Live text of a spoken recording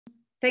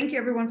Thank you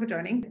everyone for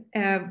joining.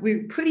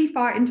 We're pretty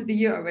far into the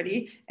year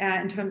already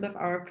in terms of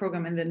our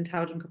program in the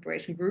Intelligent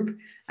Cooperation Group.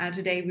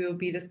 Today we will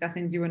be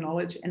discussing zero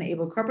knowledge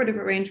enabled cooperative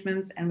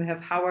arrangements, and we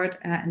have Howard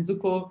and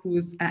Zooko,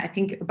 who's I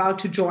think about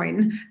to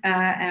join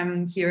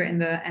here in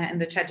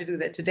the chat to do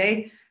that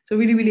today. So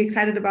really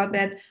excited about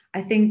that.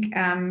 I think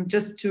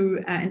just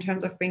to, in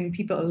terms of bringing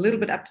people a little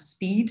bit up to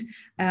speed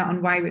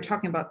on why we're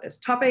talking about this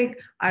topic,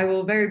 I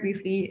will very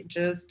briefly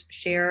just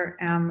share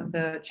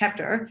the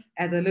chapter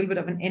as a little bit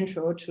of an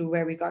intro to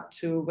where we got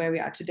to where we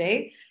are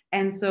today.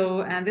 And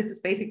so this is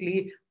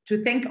basically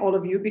to thank all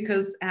of you,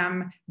 because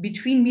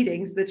between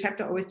meetings, the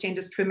chapter always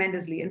changes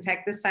tremendously. In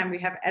fact, this time we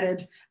have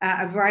added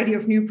a variety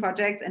of new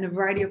projects and a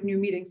variety of new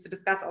meetings to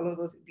discuss all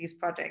of these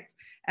projects.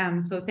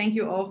 So thank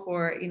you all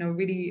for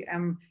really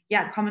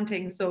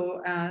commenting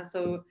so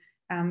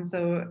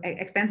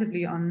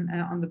extensively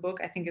on the book.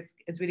 I think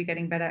it's really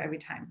getting better every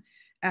time.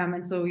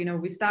 And so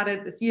we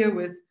started this year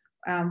with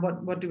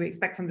what do we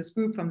expect from this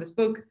group, from this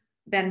book.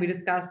 Then we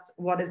discussed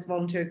what is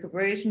voluntary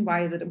cooperation,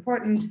 why is it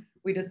important.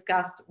 We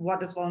discussed what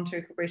does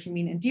voluntary cooperation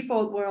mean in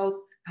default world,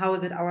 how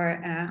is it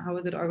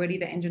already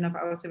the engine of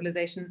our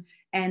civilization.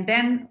 And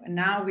then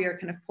now we are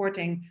kind of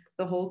porting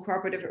the whole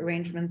cooperative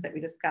arrangements that we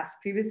discussed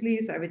previously.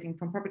 So everything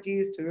from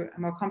properties to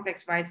more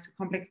complex rights to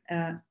complex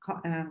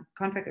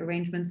contract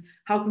arrangements.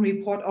 How can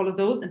we port all of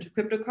those into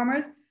crypto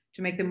commerce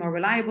to make them more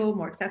reliable,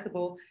 more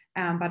accessible,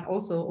 but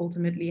also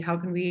ultimately, how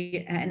can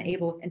we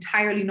enable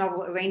entirely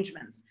novel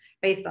arrangements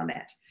based on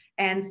that?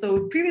 And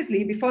so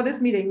previously, before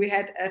this meeting, we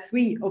had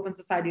 3 open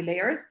society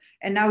layers,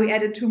 and now we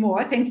added 2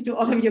 more, thanks to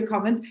all of your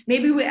comments.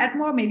 Maybe we add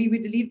more, maybe we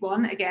delete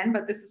one again,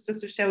 but this is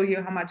just to show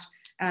you how much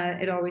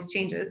it always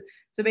changes.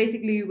 So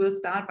basically, we'll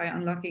start by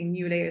unlocking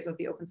new layers of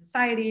the open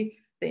society.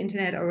 The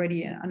internet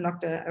already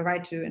unlocked a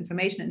right to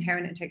information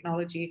inherent in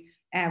technology.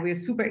 And we are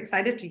super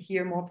excited to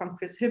hear more from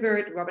Chris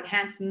Hibbert, Robert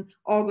Hansen,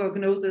 Augur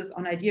Gnosis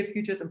on idea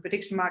futures and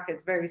prediction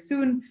markets very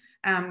soon.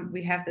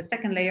 We have the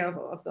second layer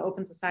of the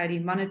open society,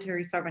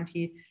 monetary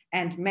sovereignty,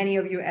 and many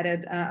of you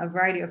added a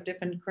variety of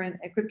different current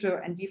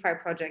crypto and DeFi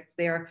projects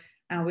there.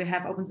 We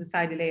have open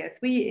society layer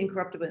 3,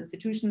 incorruptible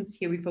institutions.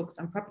 Here we focus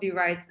on property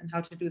rights and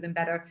how to do them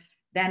better.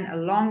 Then a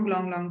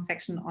long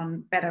section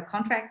on better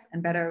contracts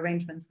and better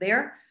arrangements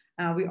there.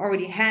 We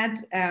already had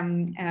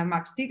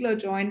Mark Stiegler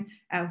join,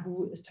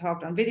 who has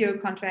talked on video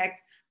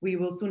contracts. We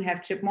will soon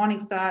have Chip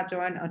Morningstar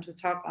join to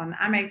talk on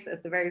Amex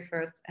as the very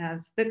first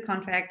split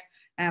contract,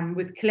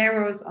 with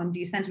Claros on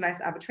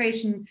decentralized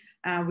arbitration.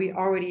 We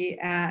already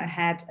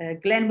had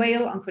Glenn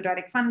Whale on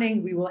quadratic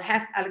funding. We will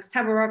have Alex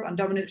Tabarrok on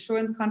dominant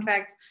assurance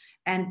contracts.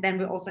 And then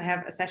we'll also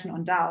have a session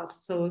on DAOs.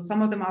 So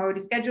some of them are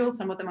already scheduled,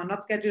 some of them are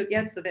not scheduled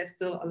yet. So there's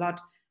still a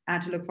lot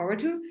to look forward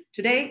to.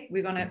 Today,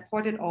 we're going to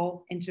port it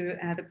all into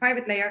the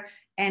private layer.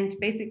 And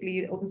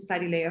basically, the Open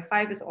Society Layer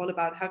 5 is all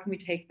about how can we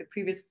take the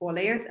previous 4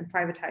 layers and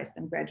privatize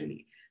them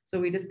gradually. So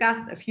we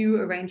discussed a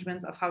few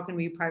arrangements of how can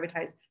we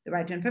privatize the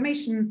right to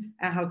information,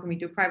 how can we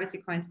do privacy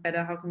coins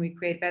better, how can we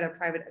create better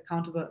private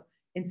accountable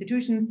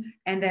institutions,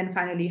 and then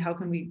finally, how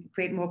can we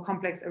create more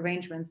complex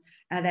arrangements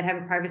that have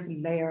a privacy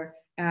layer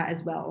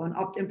as well, or an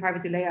opt-in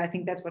privacy layer. I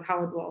think that's what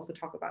Howard will also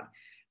talk about.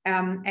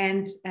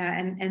 And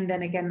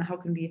then again, how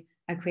can we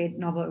create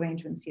novel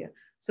arrangements here?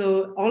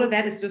 So all of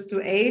that is just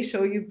to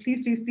show you,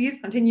 please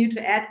continue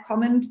to add,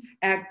 comment,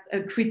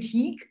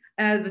 critique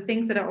the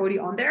things that are already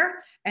on there.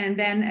 And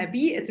then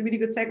B, it's a really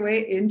good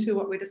segue into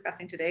what we're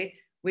discussing today,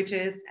 which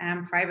is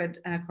private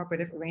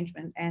cooperative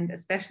arrangement, and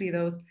especially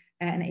those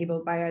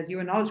enabled by our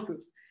zero knowledge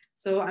proofs.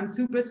 So I'm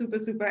super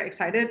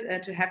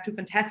excited to have 2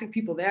 fantastic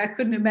people there. I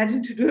couldn't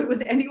imagine to do it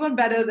with anyone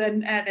better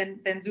than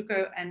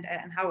Zooko and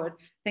Howard.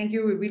 Thank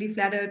you. We're really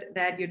flattered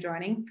that you're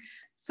joining.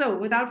 So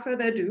without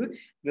further ado.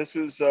 This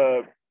is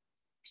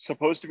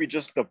supposed to be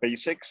just the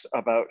basics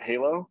about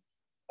Halo.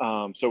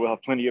 So we'll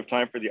have plenty of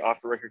time for the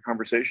off-the-record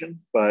conversation,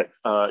 but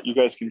you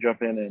guys can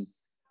jump in and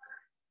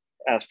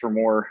ask for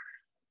more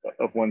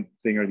of one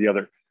thing or the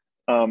other.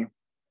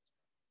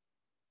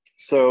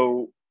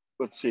 So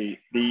let's see.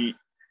 The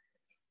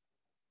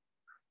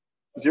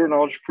zero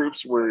knowledge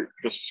proofs were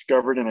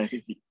discovered in, I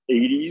think, the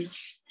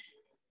 80s,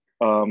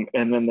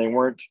 and then they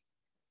weren't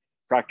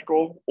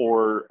practical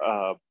or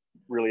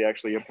really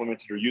actually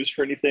implemented or used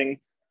for anything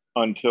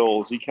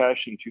until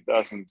Zcash in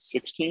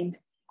 2016.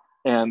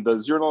 And the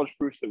zero knowledge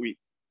proofs that we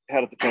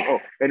had at the time,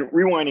 and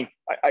rewinding,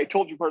 I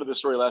told you part of the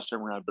story last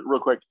time around, but real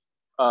quick,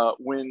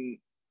 when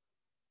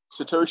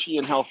Satoshi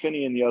and Hal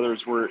Finney and the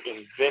others were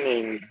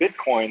inventing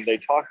Bitcoin, they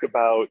talked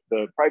about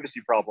the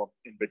privacy problem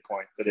in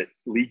Bitcoin, that it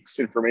leaks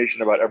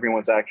information about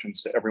everyone's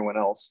actions to everyone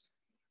else.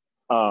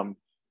 And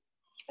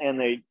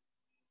they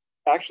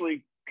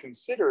actually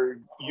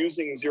considered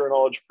using zero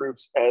knowledge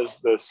proofs as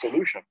the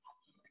solution.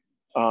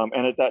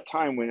 And at that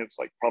time, when it's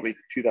like probably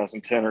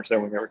 2010 or so,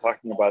 when they were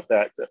talking about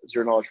that, the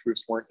zero knowledge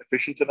proofs weren't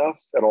efficient enough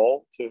at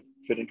all to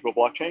fit into a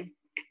blockchain.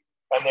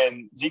 And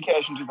then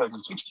Zcash in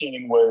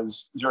 2016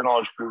 was zero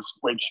knowledge proofs,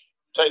 which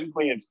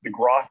technically it's the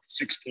Groth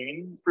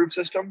 16 proof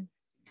system.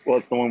 Well,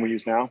 it's the one we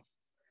use now.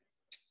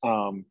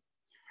 That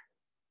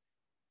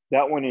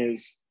one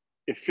is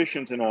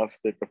efficient enough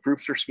that the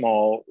proofs are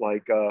small,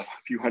 like a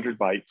few hundred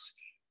bytes,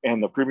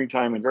 and the proving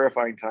time and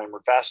verifying time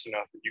are fast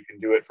enough that you can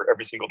do it for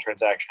every single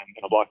transaction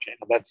in a blockchain,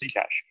 and that's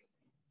Zcash.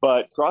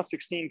 But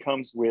Groth16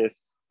 comes with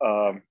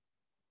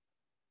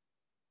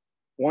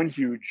one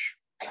huge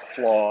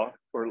flaw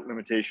or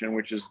limitation,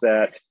 which is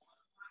that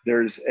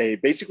there's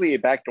basically a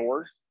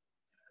backdoor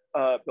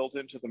built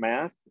into the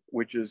math,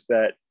 which is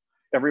that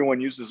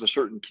everyone uses a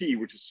certain key,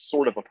 which is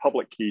sort of a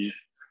public key,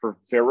 for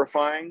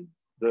verifying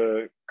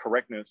the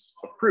correctness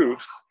of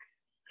proofs.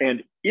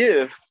 And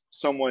if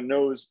someone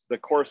knows the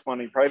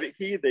corresponding private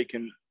key, they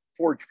can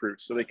forge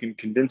proofs, so they can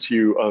convince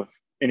you of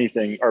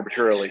anything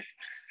arbitrarily.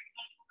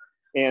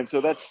 And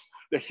so that's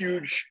a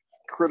huge,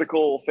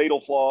 critical, fatal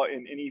flaw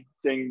in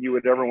anything you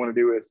would ever want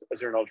to do with a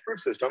zero-knowledge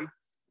proof system.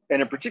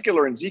 And in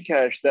particular in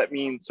Zcash, that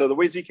means, so the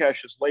way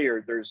Zcash is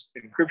layered, there's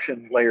an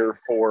encryption layer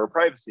for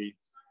privacy,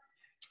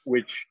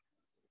 which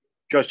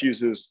just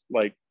uses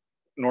like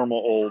normal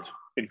old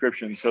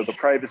encryption. So the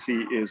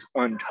privacy is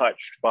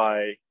untouched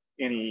by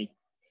any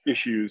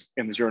issues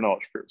in the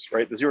zero-knowledge proofs,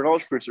 right? The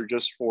zero-knowledge proofs are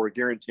just for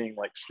guaranteeing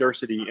like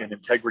scarcity and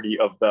integrity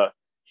of the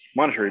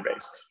monetary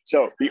base.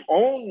 So the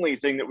only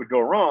thing that would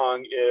go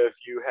wrong if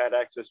you had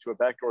access to a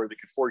backdoor that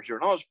could forge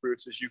zero-knowledge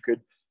proofs is you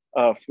could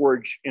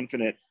forge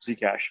infinite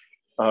Zcash.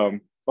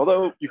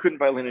 Although you couldn't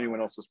violate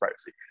anyone else's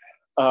privacy.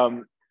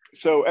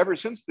 So ever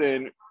since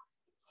then,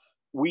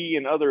 we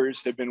and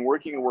others have been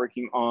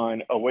working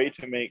on a way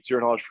to make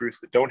zero-knowledge proofs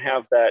that don't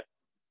have that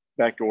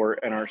backdoor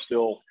and are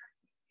still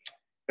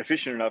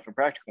efficient enough and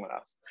practical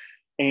enough.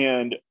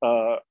 And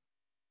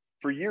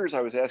for years,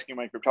 I was asking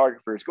my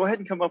cryptographers, go ahead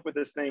and come up with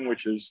this thing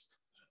which is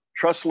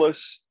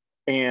trustless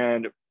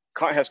and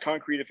has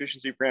concrete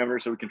efficiency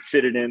parameters so we can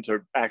fit it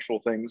into actual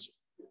things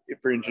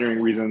for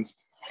engineering reasons.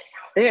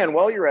 And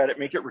while you're at it,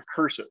 make it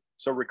recursive.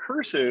 So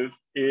recursive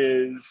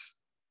is,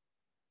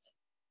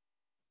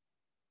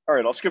 all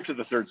right, I'll skip to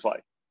the third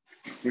slide.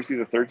 You see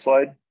the third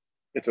slide?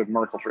 It's a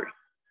Merkle tree.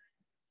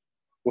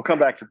 We'll come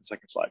back to the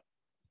second slide.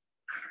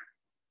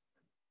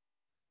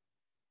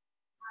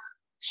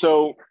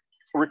 So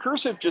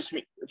recursive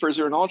for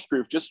zero knowledge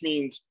proof just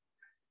means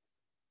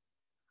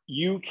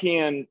you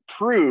can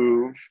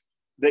prove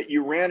that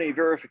you ran a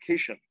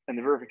verification and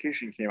the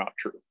verification came out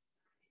true.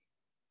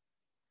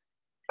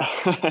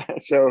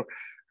 So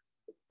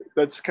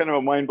that's kind of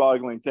a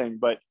mind-boggling thing,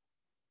 but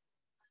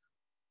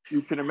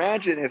you can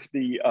imagine if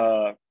the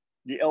L1,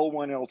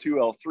 L2,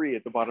 L3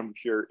 at the bottom of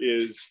here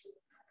is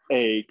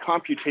a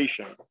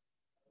computation,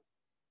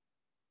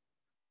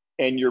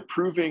 and you're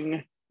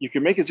proving, you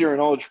can make a zero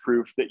knowledge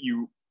proof that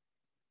you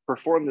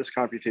perform this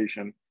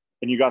computation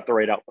and you got the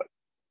right output.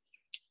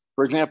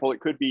 For example,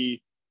 it could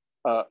be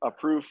a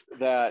proof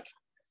that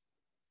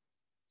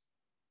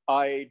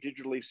I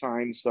digitally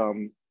signed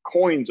some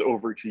coins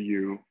over to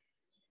you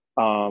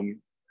and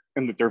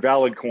that they're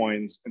valid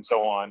coins and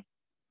so on.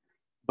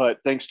 But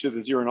thanks to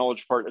the zero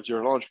knowledge part of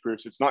zero knowledge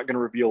proofs, it's not going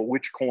to reveal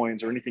which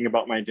coins or anything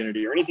about my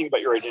identity or anything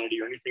about your identity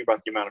or anything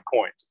about the amount of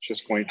coins. It's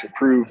just going to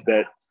prove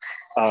that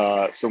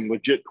some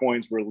legit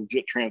coins were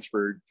legit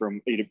transferred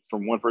from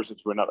one person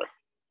to another.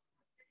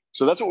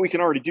 So that's what we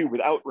can already do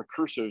without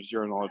recursive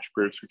zero knowledge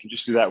proofs. We can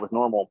just do that with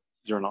normal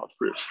zero knowledge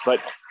proofs. But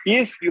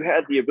if you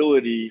had the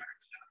ability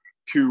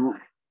to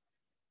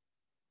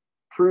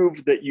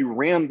prove that you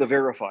ran the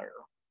verifier,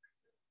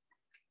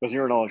 the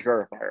zero knowledge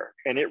verifier,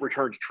 and it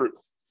returned true,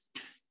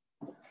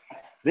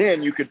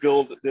 then you could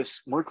build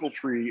this Merkle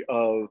tree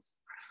of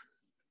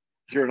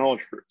zero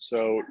knowledge proofs.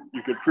 So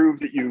you could prove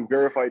that you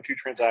verified 2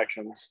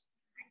 transactions,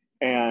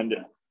 and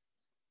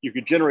you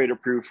could generate a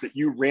proof that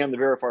you ran the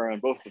verifier on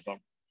both of them.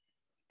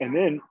 And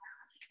then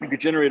you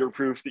could generate a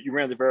proof that you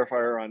ran the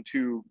verifier on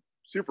 2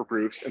 super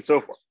proofs and so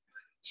forth.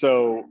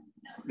 So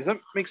does that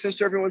make sense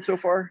to everyone so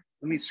far?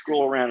 Let me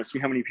scroll around and see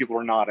how many people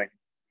are nodding.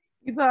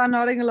 People are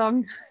nodding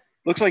along.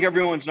 Looks like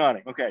everyone's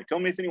nodding. Okay, tell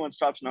me if anyone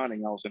stops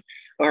nodding, Allison.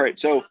 All right,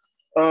 so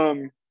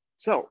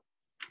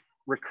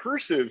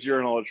recursive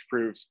zero knowledge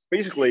proofs,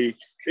 basically,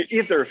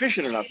 if they're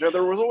efficient enough. Now,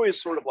 there was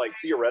always sort of like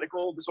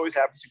theoretical, this always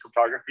happens in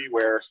cryptography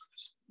where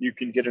you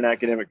can get an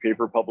academic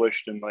paper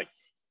published in like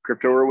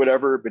crypto or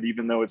whatever, but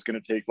even though it's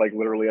going to take like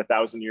literally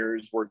 1,000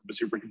 years worth of a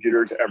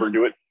supercomputer to ever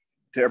do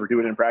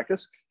it in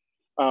practice.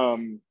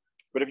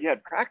 But if you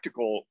had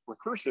practical,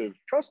 recursive,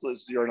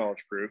 trustless zero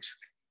knowledge proofs,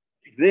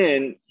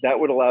 then that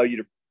would allow you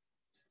to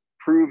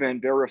prove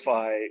and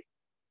verify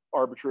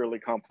arbitrarily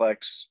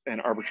complex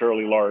and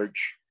arbitrarily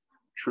large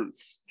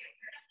truths.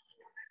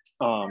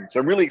 So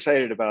I'm really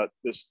excited about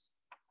this.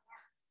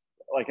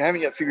 Like, I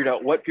haven't yet figured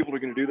out what people are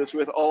going to do this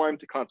with. All I'm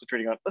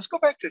concentrating on, let's go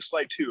back to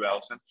slide 2,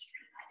 Allison.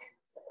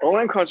 All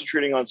I'm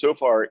concentrating on so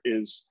far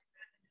is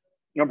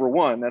number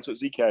 1, that's what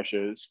Zcash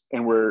is.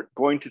 And we're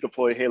going to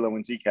deploy Halo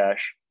in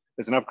Zcash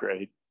as an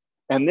upgrade.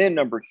 And then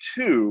number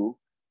 2,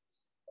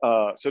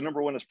 so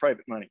number 1 is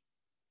private money.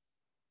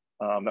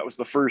 That was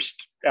the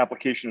first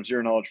application of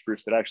zero knowledge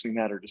proofs that actually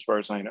mattered as far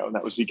as I know. And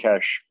that was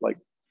Zcash, like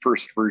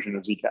first version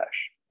of Zcash.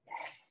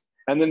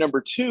 And then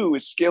number 2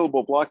 is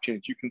scalable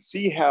blockchains. You can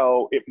see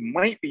how it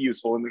might be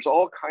useful. And there's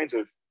all kinds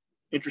of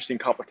interesting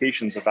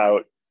complications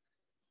about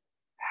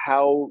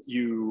how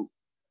you,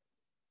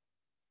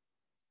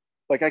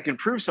 like I can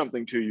prove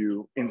something to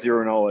you in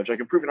zero knowledge. I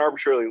can prove an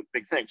arbitrarily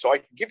big thing. So I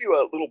can give you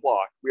a little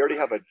block. We already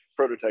have a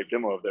prototype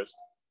demo of this.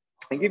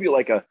 I can give you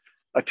like a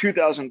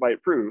 2,000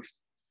 byte proof.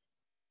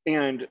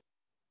 And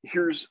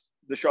here's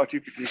the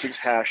SHA-256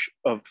 hash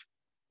of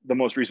the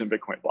most recent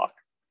Bitcoin block.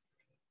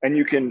 And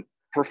you can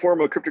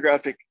perform a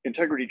cryptographic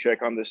integrity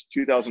check on this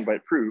 2,000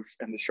 byte proof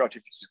and the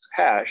SHA-256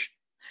 hash.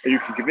 And you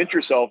can convince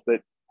yourself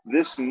that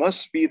this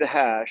must be the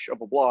hash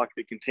of a block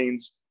that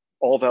contains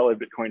all valid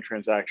Bitcoin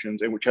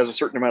transactions and which has a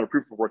certain amount of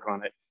proof of work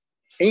on it.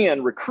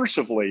 And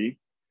recursively,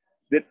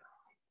 that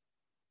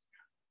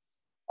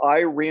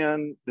I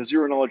ran the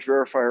zero knowledge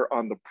verifier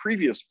on the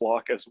previous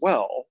block as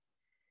well.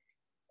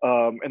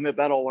 And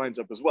that all lines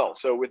up as well.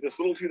 So with this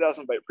little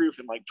 2,000 byte proof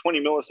in like 20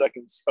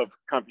 milliseconds of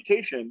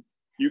computation,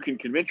 you can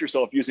convince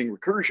yourself using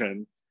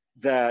recursion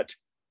that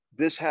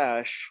this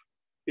hash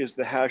is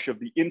the hash of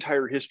the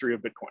entire history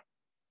of Bitcoin.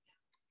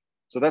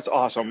 So that's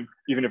awesome,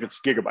 even if it's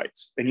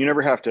gigabytes, and you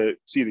never have to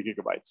see the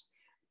gigabytes.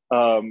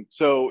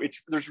 So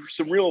there's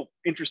some real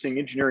interesting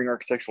engineering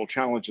architectural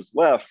challenges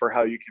left for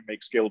how you can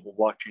make scalable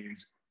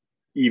blockchains,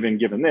 even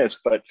given this,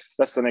 but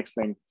that's the next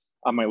thing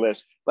on my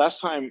list. Last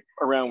time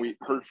around, we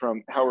heard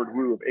from Howard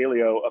Wu of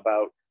Aleo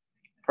about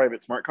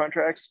private smart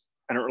contracts.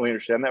 I don't really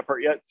understand that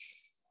part yet.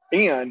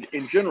 And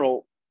in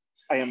general,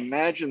 I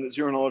imagine that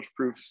zero knowledge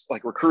proofs,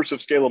 like recursive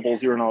scalable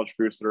zero knowledge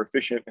proofs that are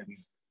efficient and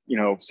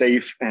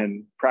safe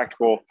and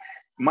practical,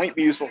 might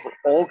be useful for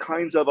all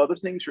kinds of other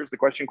things. Here's the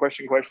question for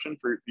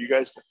you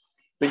guys to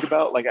think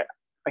about. Like,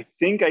 I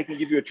think I can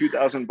give you a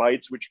 2,000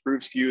 bytes, which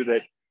proves to you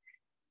that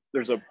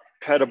there's a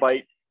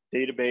petabyte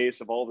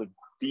database of all the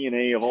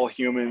DNA of all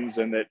humans,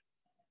 and that,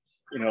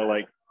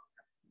 like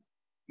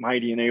my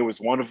DNA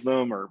was one of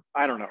them, or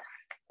I don't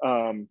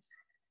know.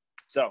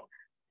 So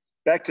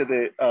back to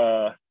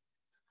the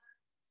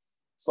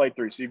slide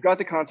 3. So you've got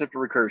the concept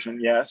of recursion,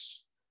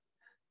 yes.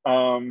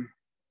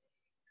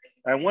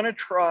 I want to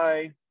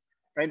try,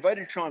 I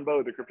invited Sean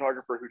Bowe, the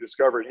cryptographer who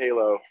discovered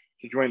Halo,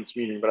 to join this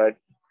meeting, but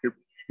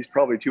he's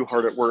probably too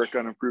hard at work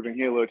on improving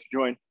Halo to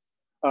join.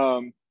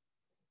 I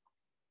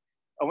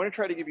want to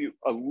try to give you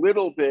a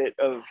little bit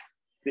of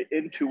the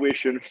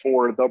intuition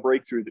for the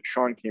breakthrough that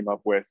Sean came up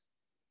with,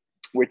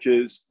 which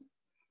is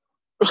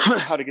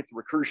how to get the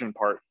recursion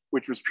part,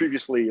 which was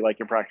previously like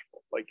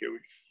impractical. Like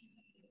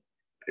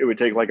it would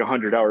take like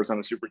 100 hours on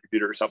a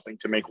supercomputer or something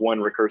to make one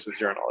recursive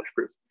zero knowledge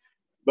proof.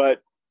 But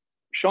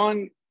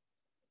Sean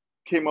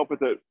came up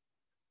with a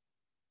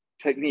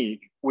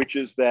technique, which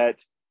is that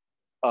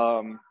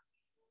the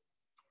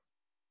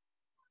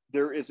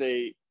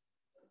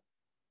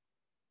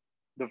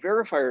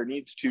verifier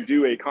needs to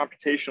do a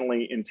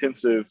computationally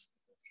intensive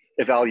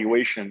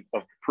evaluation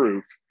of the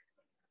proof.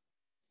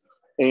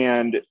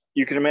 And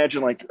you can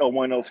imagine like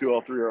L1, L2,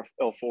 L3, or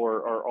L4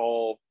 are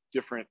all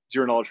different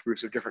zero knowledge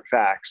proofs of different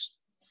facts.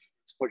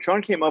 What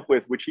Sean came up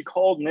with, which he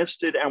called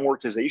nested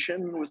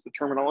amortization, was the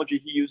terminology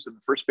he used in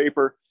the first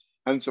paper.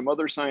 And some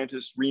other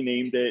scientists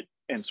renamed it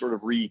and sort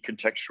of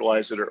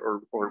recontextualized it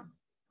or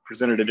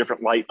presented a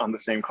different light on the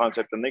same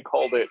concept. And they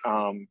called it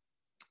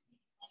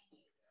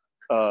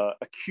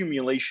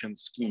accumulation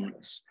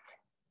schemes.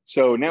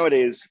 So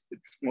nowadays,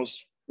 it's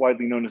most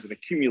widely known as an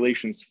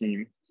accumulation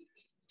scheme.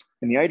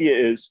 And the idea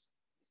is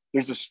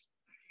there's this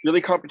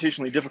really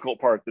computationally difficult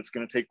part that's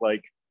going to take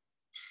like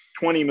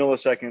 20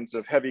 milliseconds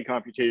of heavy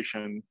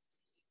computation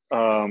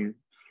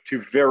to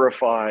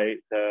verify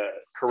the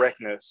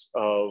correctness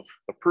of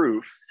the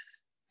proof.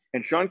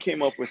 And Sean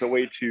came up with a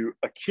way to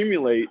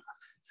accumulate,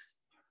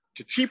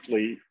 to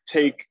cheaply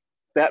take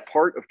that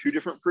part of two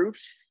different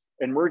proofs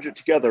and merge it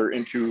together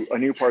into a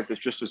new part that's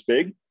just as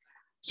big.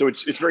 So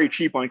it's very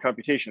cheap on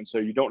computation. So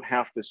you don't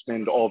have to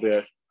spend all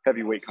the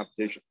heavyweight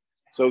computation.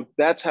 So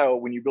that's how,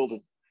 when you build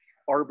an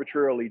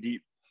arbitrarily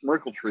deep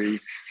Merkle tree,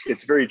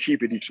 it's very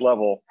cheap at each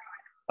level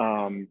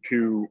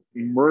to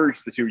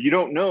merge the two. You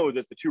don't know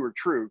that the two are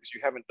true because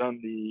you haven't done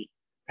the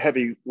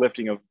heavy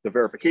lifting of the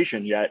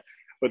verification yet.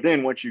 But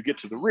then once you get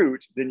to the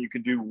root, then you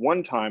can do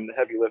one time the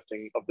heavy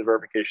lifting of the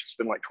verification,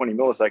 spend like 20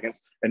 milliseconds.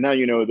 And now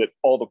you know that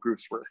all the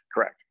proofs were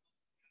correct.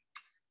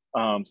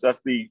 So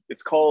that's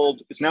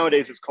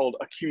nowadays it's called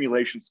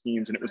accumulation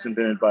schemes, and it was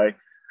invented by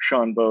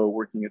Sean Bowe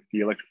working at the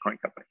Electric Coin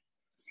Company.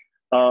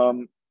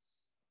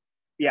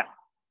 Yeah,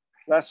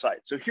 last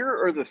slide. So here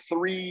are the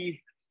 3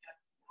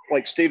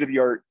 like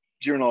state-of-the-art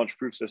zero knowledge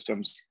proof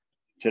systems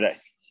today.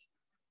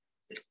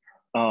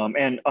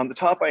 And on the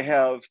top, I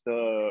have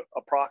the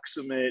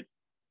approximate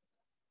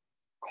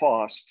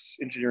costs,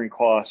 engineering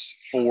costs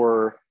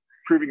for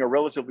proving a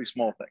relatively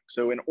small thing.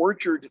 So an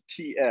Orchard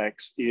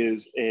TX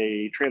is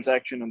a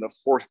transaction in the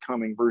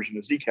forthcoming version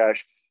of Zcash,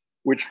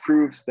 which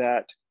proves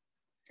that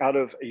out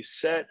of a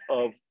set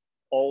of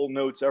all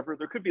notes ever,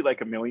 there could be like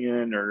 1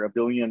 million or 1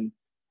 billion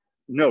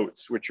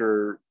notes, which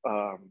are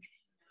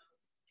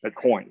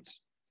coins.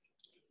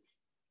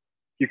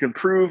 You can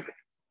prove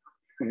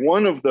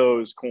one of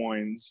those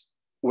coins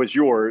was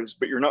yours,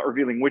 but you're not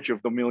revealing which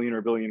of the million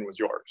or billion was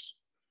yours.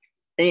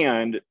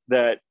 and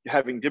that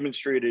having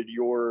demonstrated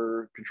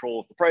your control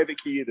of the private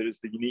key, that is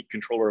the unique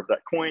controller of that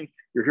coin,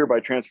 you're hereby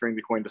transferring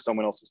the coin to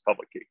someone else's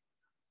public key.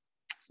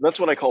 So that's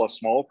what I call a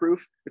small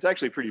proof. It's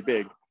actually pretty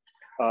big,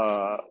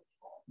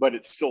 but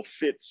it still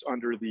fits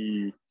under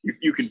the,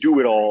 you can do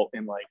it all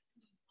in like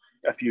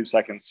a few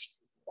seconds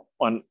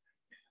on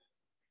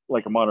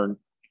like a modern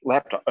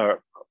laptop,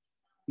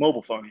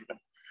 mobile phone even.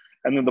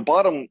 And then the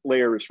bottom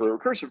layer is for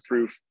recursive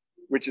proof,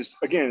 which is,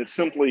 again, it's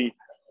simply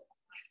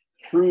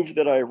prove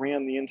that I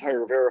ran the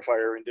entire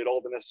verifier and did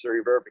all the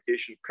necessary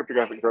verification,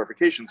 cryptographic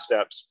verification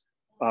steps,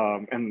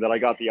 and that I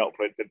got the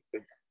output that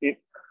the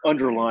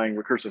underlying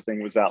recursive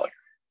thing was valid.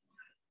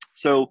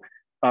 So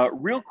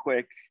real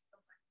quick,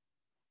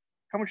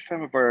 how much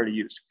time have I already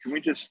used? Can we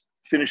just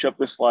finish up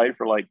this slide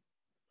for like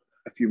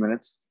a few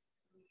minutes?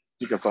 I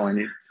think that's all I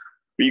need.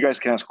 But you guys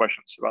can ask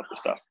questions about this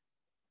stuff.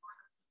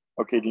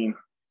 Okay, Dean.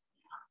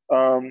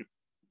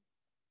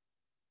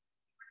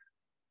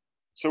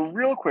 So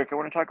real quick, I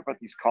want to talk about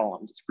these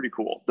columns. It's pretty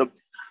cool.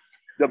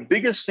 The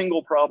biggest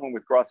single problem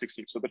with Groth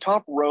 16. So the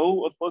top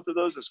row of both of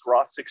those is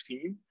Groth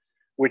 16,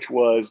 which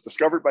was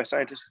discovered by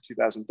scientists in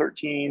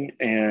 2013,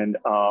 and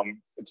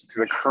it's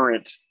the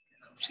current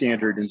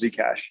standard in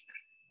Zcash.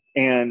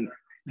 And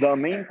the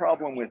main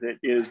problem with it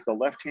is the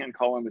left-hand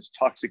column is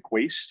toxic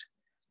waste.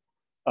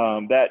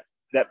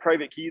 That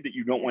private key that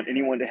you don't want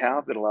anyone to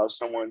have that allows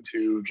someone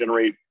to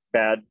generate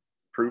bad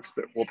proofs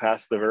that will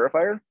pass the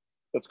verifier,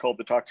 that's called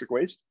the toxic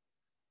waste.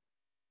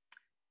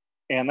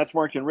 And that's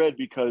marked in red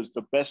because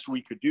the best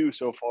we could do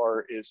so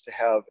far is to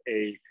have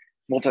a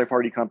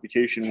multi-party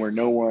computation where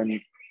no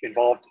one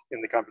involved in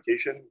the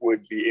computation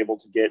would be able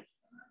to get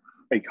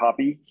a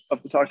copy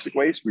of the toxic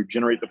waste. We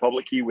generate the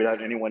public key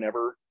without anyone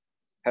ever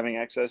having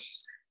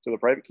access to the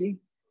private key,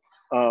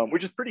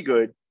 which is pretty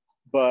good.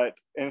 And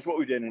it's what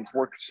we did, and it's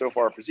worked so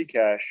far for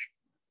Zcash.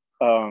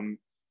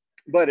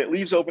 But it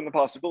leaves open the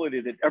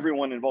possibility that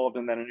everyone involved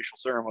in that initial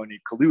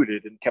ceremony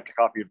colluded and kept a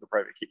copy of the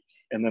private key,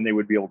 and then they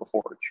would be able to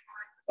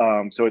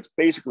forge. So it's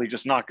basically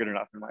just not good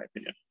enough, in my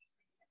opinion.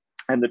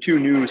 And the two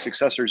new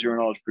successor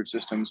zero-knowledge proof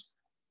systems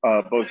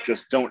both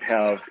just don't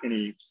have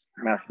any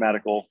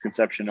mathematical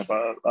conception of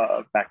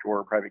a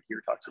backdoor private key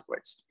or toxic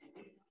waste.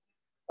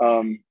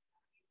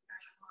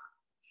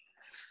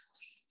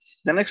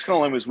 The next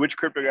column is which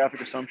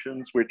cryptographic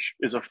assumptions, which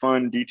is a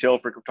fun detail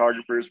for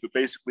cryptographers, but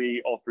basically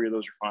all three of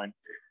those are fine.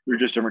 They're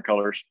just different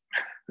colors.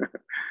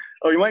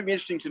 Oh, you might be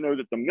interesting to know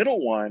that the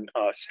middle one,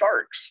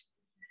 Starks,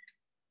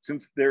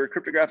 since their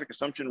cryptographic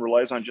assumption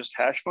relies on just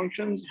hash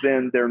functions,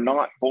 then they're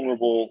not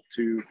vulnerable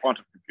to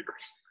quantum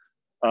computers.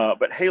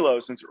 But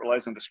Halo, since it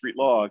relies on discrete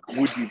log,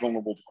 would be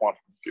vulnerable to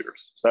quantum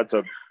computers. So that's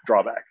a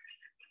drawback.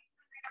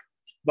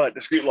 But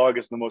discrete log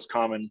is the most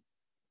common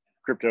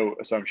crypto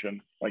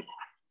assumption. Like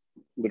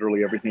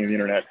literally everything on the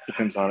internet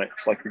depends on it.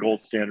 It's like the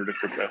gold standard of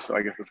crypto. So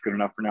I guess that's good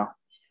enough for now.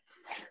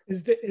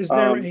 Is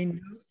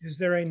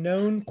there a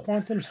known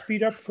quantum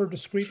speedup for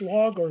discrete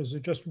log, or is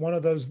it just one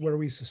of those where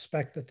we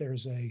suspect that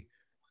there's a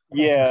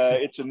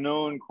it's a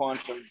known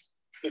quantum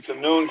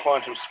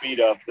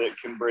speedup that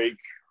can break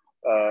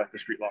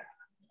discrete log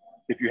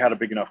if you had a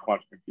big enough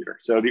quantum computer.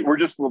 So we're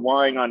just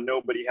relying on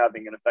nobody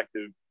having an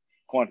effective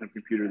quantum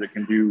computer that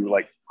can do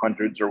like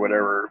hundreds or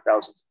whatever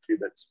thousands of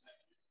qubits.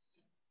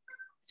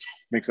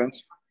 Make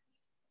sense?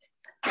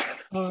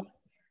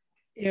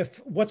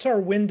 What's our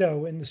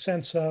window in the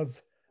sense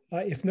of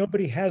if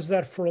nobody has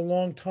that for a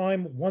long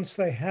time, once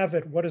they have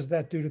it, what does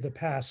that do to the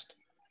past?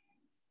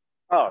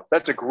 Oh,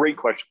 that's a great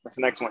question. That's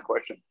an excellent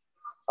question.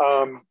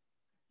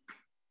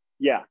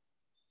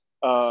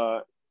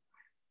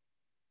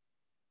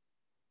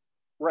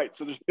 Right,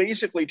 so there's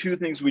basically two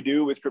things we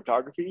do with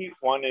cryptography.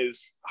 One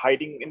is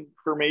hiding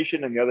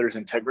information and the other is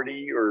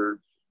integrity or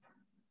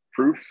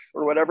proof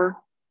or whatever.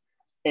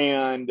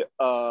 And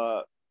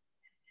the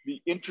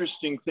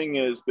interesting thing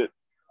is that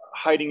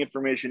hiding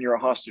information, you're a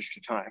hostage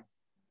to time,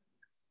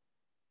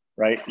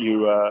 right?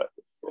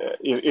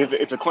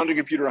 If a quantum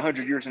computer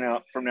 100 years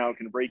from now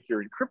can break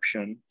your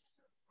encryption,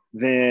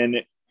 then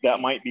that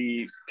might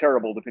be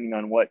terrible depending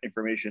on what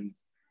information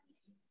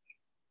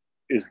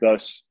is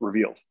thus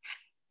revealed.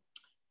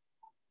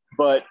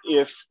 But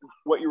if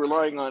what you're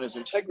relying on is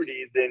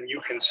integrity, then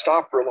you can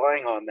stop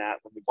relying on that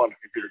when the quantum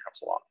computer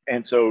comes along.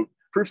 And so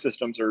proof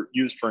systems are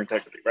used for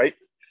integrity, right?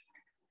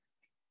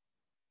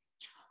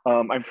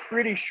 I'm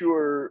pretty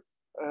sure,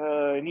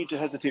 I need to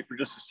hesitate for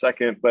just a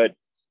second, but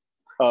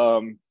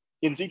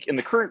in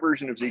the current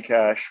version of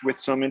Zcash, with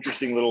some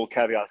interesting little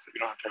caveats that we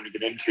don't have time to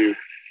get into,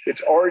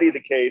 it's already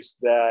the case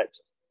that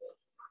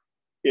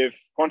if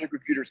quantum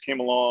computers came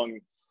along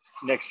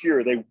next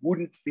year, they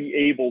wouldn't be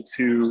able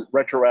to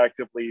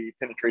retroactively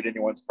penetrate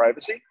anyone's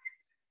privacy.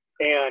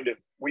 And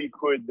we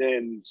could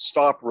then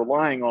stop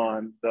relying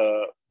on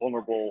the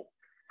vulnerable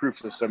proof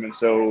system. And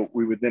so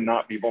we would then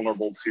not be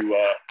vulnerable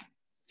to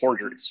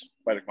forgeries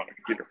by the quantum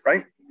computer,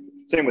 right?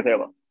 Same with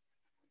Halo.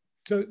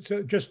 So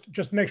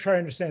just make sure I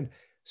understand.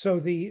 So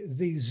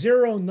the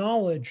zero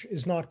knowledge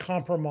is not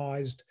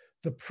compromised.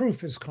 The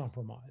proof is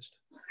compromised.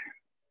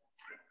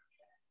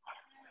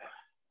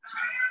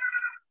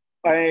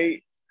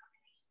 I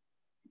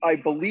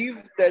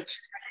believe that's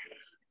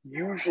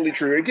usually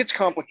true. It gets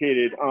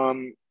complicated.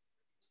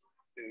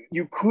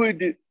 You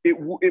could,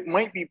 it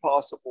might be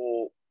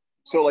possible.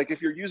 So like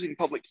if you're using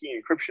public key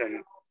encryption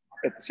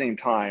at the same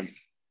time,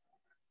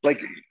 like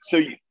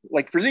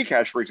for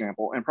Zcash, for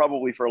example, and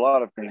probably for a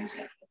lot of things,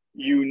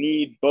 you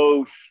need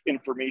both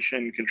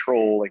information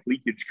control, like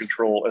leakage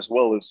control, as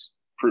well as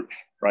proof,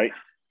 right?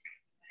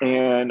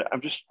 And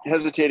I'm just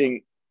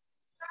hesitating.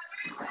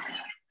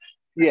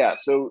 Yeah,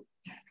 so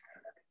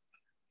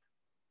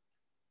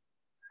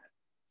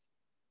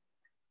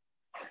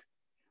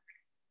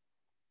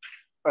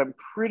I'm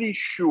pretty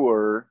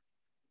sure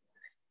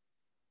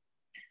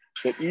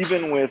that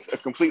even with a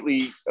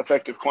completely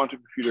effective quantum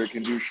computer, it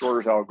can do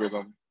Shorter's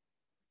algorithm,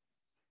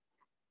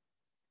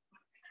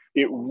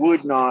 it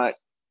would not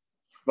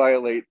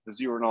violate the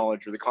zero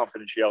knowledge or the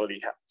confidentiality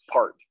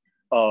part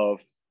of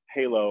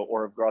Halo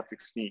or of Groth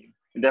 16,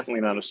 and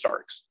definitely not of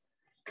Stark's.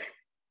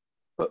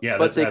 But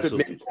they could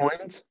mint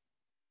coins.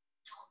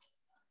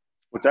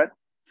 What's that?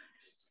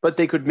 But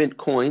they could mint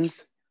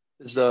coins.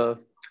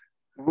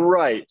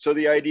 Right. So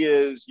the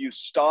idea is you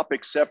stop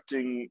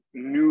accepting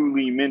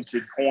newly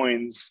minted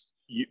coins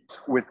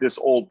with this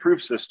old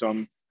proof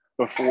system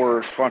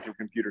before quantum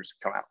computers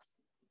come out.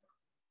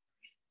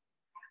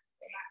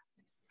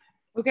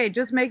 Okay,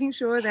 just making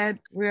sure that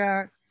we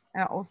are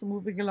also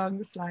moving along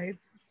the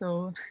slides.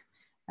 So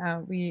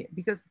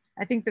because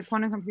I think the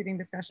quantum computing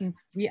discussion,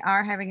 we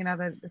are having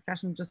another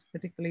discussion just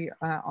particularly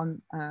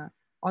on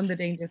the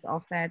dangers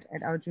of that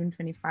at our June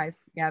 25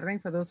 gathering.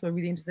 For those who are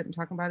really interested in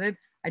talking about it,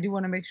 I do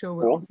want to make sure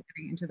we're also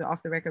getting into the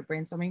off the record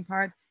brainstorming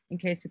part in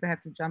case people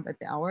have to jump at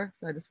the hour.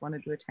 So I just want to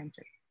do a time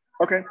check.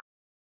 Okay.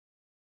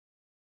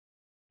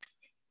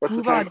 What's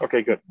the time?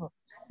 Okay, good.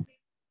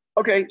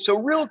 Okay, so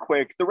real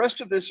quick, the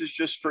rest of this is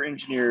just for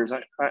engineers.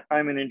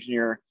 I'm an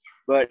engineer,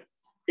 but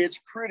it's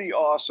pretty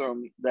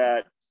awesome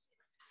that,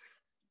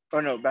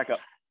 oh no, back up.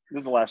 This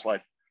is the last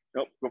slide.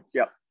 Nope,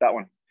 yeah, that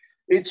one.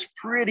 It's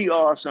pretty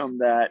awesome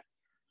that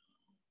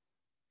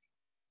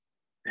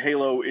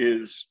Halo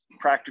is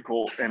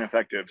practical and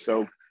effective.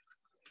 So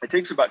it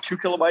takes about 2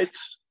 kilobytes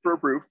for a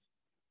proof,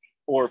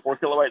 or 4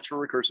 kilobytes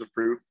for recursive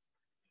proof.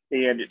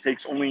 And it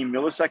takes only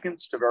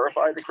milliseconds to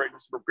verify the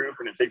correctness of a proof,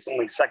 and it takes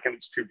only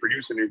seconds to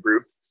produce a new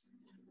proof.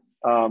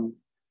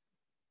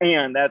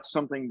 And that's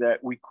something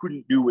that we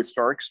couldn't do with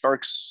Starks.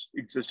 Starks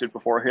existed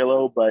before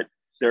Halo, but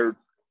they're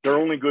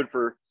only good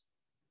for,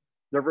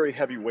 they're very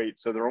heavyweight,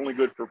 so they're only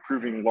good for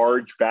proving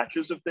large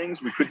batches of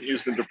things. We couldn't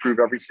use them to prove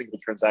every single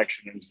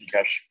transaction in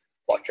Zcash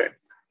blockchain.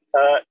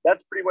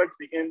 That's pretty much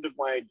the end of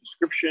my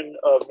description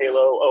of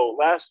Halo. Oh,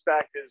 last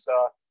fact is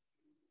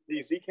the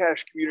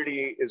Zcash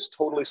community is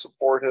totally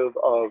supportive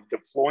of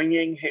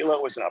deploying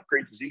Halo as an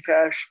upgrade to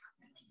Zcash.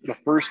 The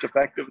first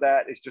effect of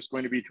that is just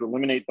going to be to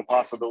eliminate the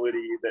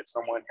possibility that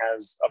someone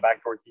has a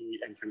backdoor key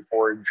and can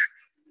forge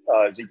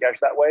Zcash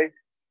that way.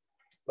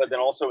 But then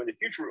also in the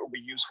future, it will be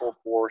useful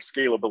for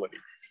scalability.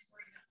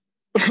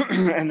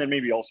 And then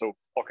maybe also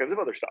all kinds of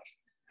other stuff,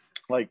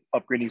 like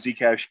upgrading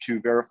Zcash to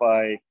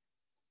verify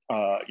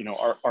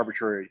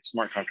arbitrary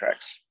smart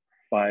contracts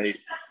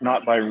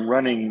not by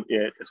running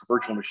it as a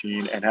virtual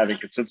machine and having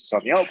consensus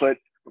on the output,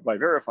 but by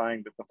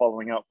verifying that the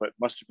following output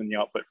must have been the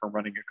output from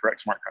running a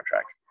correct smart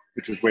contract,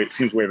 which is it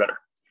seems way better.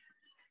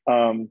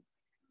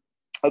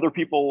 Other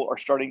people are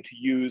starting to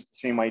use the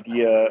same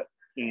idea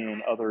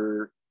in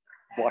other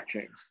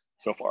blockchains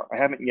so far. I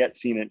haven't yet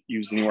seen it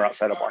used anywhere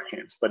outside of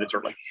blockchains, but it's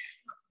early.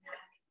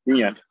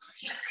 The end.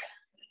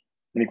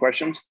 Any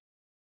questions?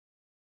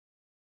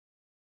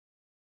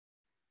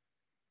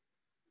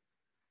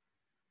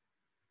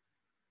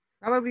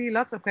 Probably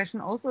lots of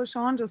questions. Also,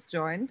 Sean just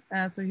joined,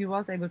 so he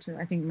was able to,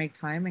 I think, make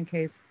time in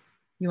case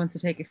he wants to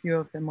take a few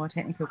of the more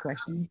technical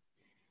questions.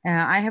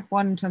 I have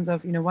one in terms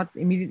of, what's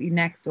immediately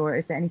next, or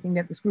is there anything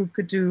that this group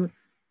could do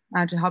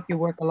to help you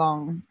work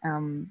along,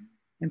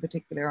 in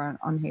particular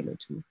on Halo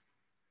 2?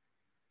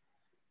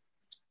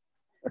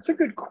 That's a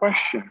good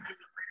question.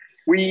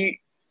 We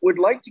would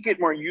like to get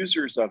more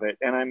users of it,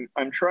 and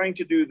I'm trying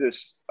to do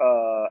this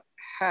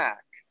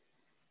hack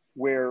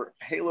where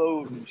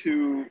Halo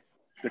 2,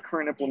 the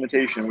current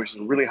implementation, which is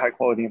a really high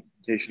quality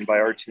implementation by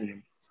our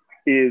team,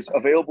 is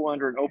available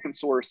under an open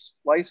source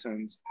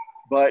license,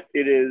 but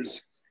it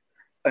is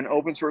an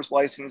open source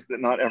license that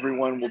not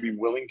everyone will be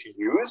willing to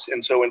use.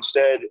 And so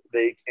instead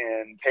they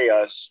can pay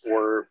us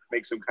or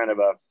make some kind of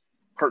a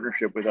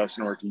partnership with us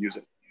in order to use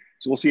it.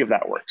 So we'll see if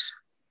that works.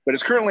 But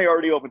it's currently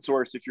already open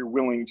source if you're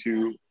willing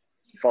to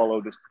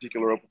follow this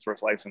particular open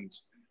source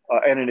license.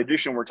 And in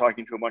addition, we're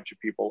talking to a bunch of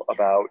people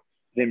about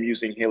them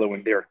using Halo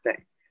in their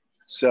thing.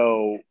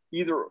 So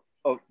either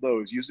of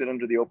those, use it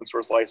under the open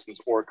source license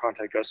or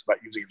contact us about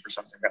using it for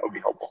something. That would be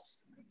helpful.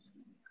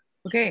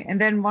 Okay, and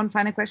then one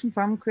final question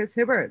from Chris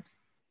Hibbert.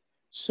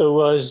 So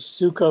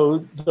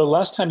Zooko, the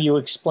last time you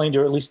explained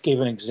or at least gave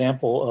an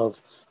example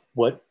of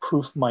what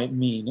proof might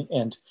mean,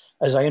 and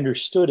as I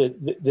understood it,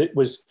 it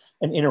was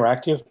an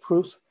interactive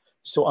proof.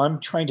 So I'm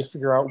trying to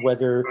figure out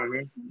whether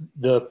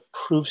the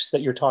proofs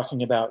that you're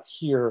talking about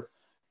here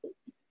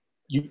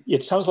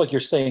it sounds like you're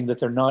saying that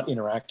they're not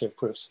interactive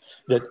proofs,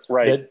 that,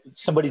 Right. that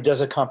somebody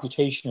does a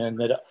computation and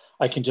that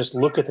I can just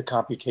look at the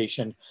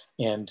computation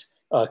and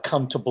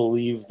come to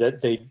believe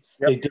that they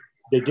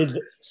did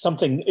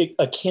something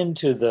akin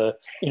to the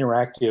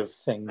interactive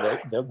thing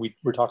that we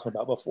were talking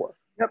about before.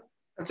 Yep,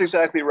 that's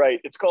exactly right.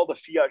 It's called the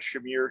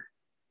Fiat-Shamir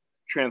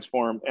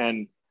transform,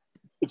 and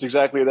it's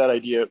exactly that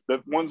idea.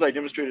 The ones I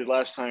demonstrated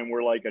last time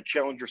were like a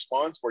challenge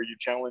response, where you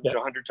challenge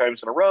 100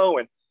 times in a row,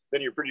 and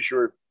then you're pretty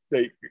sure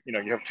you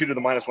have 2 to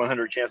the minus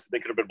 100 chance that they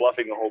could have been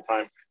bluffing the whole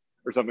time,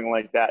 or something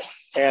like that.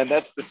 And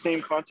that's the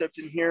same concept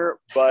in here,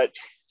 but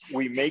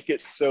we make it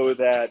so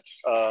that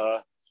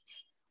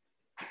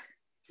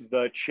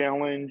the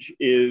challenge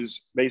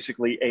is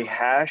basically a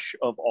hash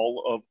of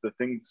all of the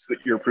things that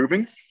you're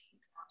proving.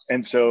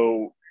 And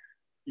so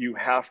you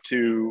have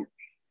to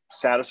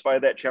satisfy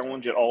that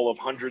challenge at all of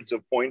hundreds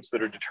of points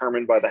that are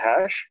determined by the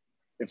hash.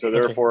 And so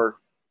therefore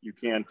you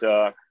can't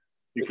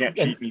cheat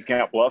and you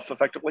can't bluff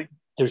effectively.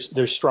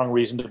 There's strong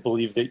reason to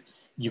believe that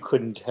you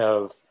couldn't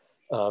have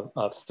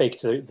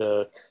faked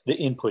the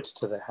inputs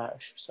to the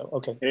hash. So,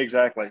 okay.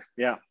 Exactly.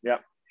 Yeah. Yeah.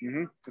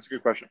 Mm-hmm. That's a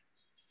good question.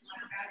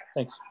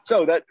 Thanks.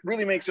 So that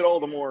really makes it all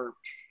the more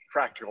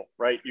practical,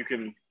 right? You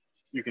can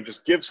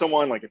just give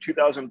someone like a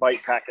 2,000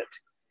 byte packet,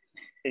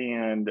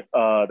 and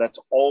that's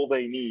all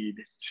they need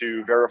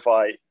to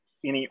verify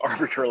any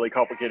arbitrarily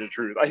complicated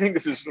truth. I think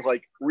this is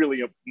like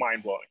really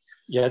mind blowing.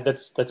 Yeah,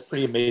 that's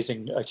pretty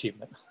amazing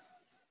achievement.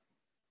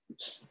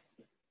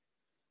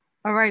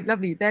 All right,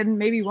 lovely. Then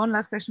maybe one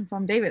last question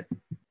from David.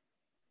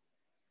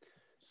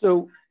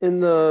 So in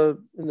the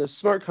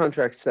smart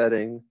contract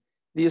setting,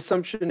 the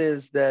assumption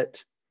is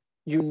that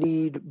you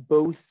need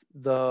both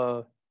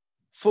the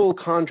full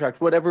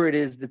contract, whatever it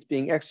is that's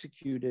being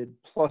executed,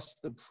 plus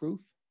the proof.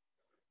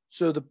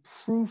 So the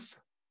proof,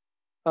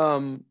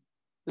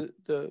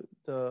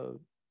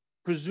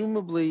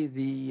 presumably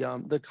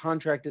the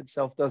contract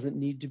itself doesn't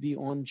need to be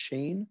on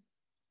chain.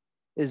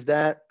 Is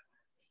that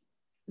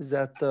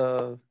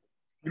the?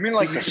 You mean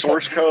like the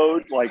source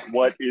code? Like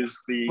what is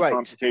the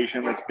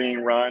computation that's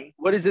being run?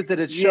 What is it that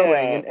it's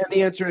showing? And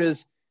the answer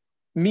is,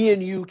 me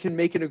and you can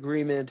make an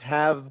agreement,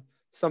 have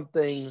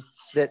something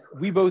that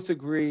we both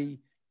agree,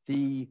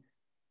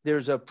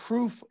 there's a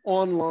proof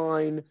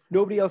online.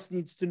 Nobody else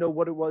needs to know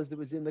what it was that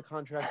was in the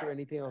contract or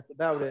anything else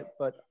about it,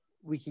 but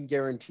we can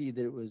guarantee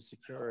that it was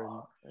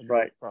secure and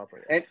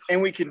proper.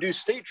 And we can do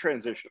state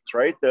transitions,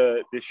 right?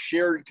 The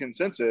shared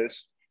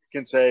consensus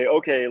can say,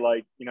 okay,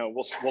 like,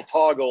 we'll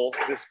toggle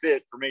this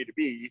bit from A to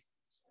B.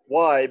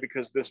 Why?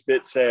 Because this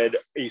bit said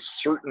a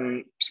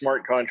certain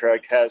smart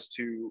contract has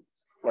to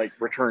like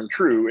return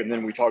true, and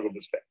then we toggle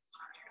this bit,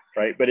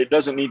 right? But it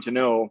doesn't need to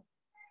know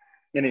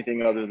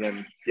anything other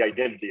than the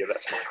identity of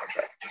that smart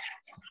contract.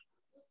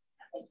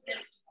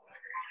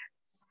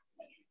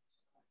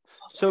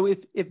 So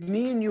if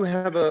me and you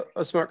have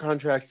a smart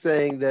contract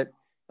saying that,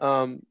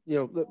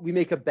 we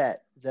make a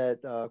bet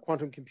that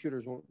quantum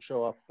computers won't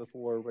show up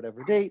before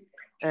whatever date,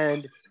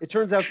 and it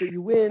turns out that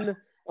you win,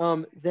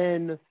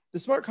 then the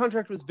smart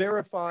contract was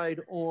verified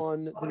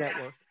on the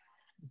network,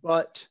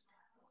 but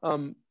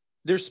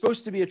there's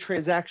supposed to be a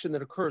transaction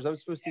that occurs. I'm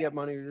supposed to get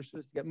money, or you're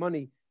supposed to get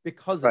money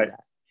because of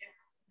that.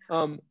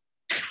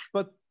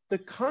 But the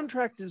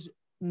contract is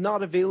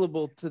not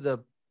available to the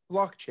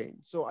blockchain.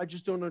 So I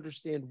just don't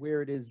understand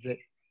where it is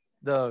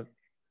that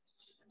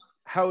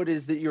how it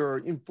is that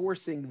you're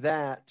enforcing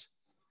that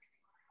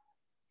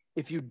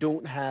if you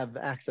don't have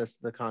access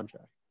to the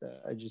contract.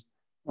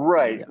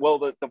 Well,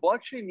 the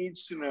blockchain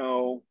needs to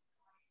know.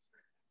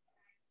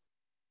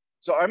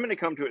 So I'm going to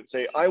come to it and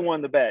say, I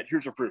won the bet.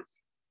 Here's a proof,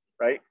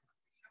 right?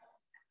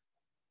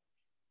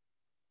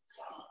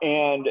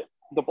 And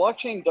the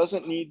blockchain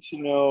doesn't need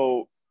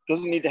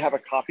to have a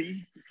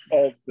copy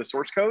of the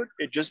source code.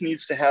 It just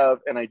needs to have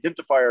an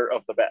identifier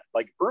of the bet.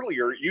 Like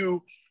earlier,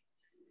 you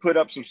put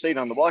up some state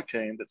on the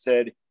blockchain that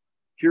said,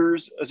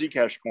 here's a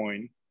Zcash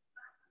coin,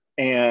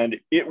 and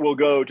it will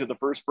go to the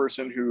first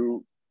person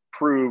who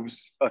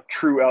proves a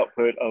true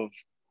output of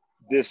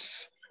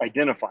this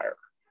identifier.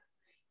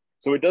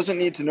 So it doesn't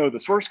need to know the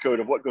source code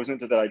of what goes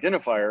into that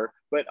identifier,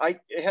 but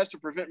it has to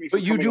prevent me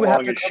from coming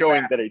along and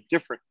showing that a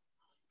different.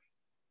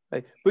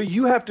 Right. But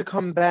you have to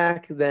come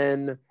back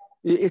then.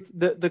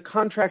 The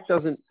contract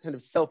doesn't kind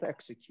of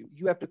self-execute.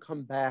 You have to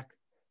come back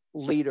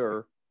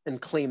later and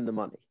claim the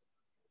money.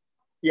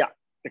 Yeah,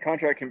 the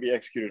contract can be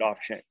executed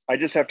off-chain. I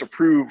just have to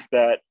prove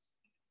that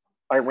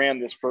I ran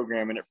this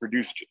program and it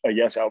produced a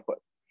yes output.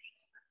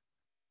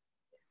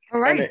 All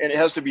right. And it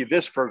has to be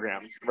this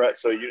program, right?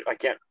 So I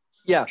can't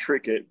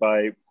trick it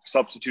by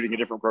substituting a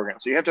different program.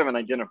 So you have to have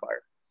an identifier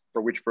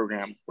for which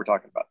program we're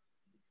talking about.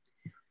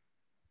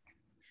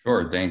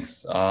 Sure,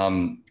 thanks.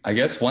 I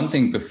guess one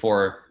thing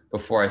before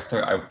I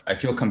start, I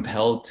feel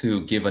compelled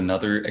to give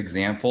another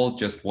example,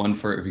 just one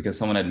because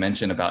someone had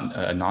mentioned about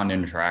a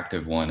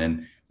non-interactive one,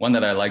 and one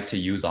that I like to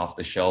use off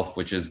the shelf,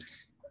 which is,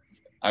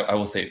 I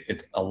will say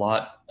it's a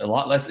lot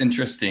less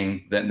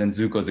interesting than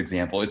Zooko's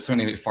example. It's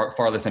certainly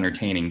far less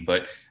entertaining,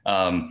 but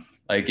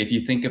like if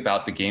you think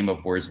about the game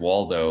of Where's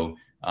Waldo,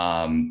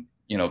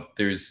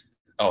 there's,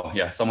 oh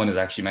yeah, someone is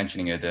actually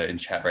mentioning it in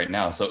chat right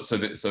now. So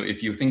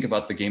if you think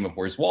about the game of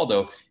Where's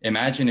Waldo,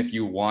 imagine if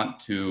you want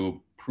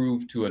to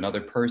prove to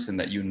another person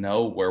that you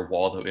know where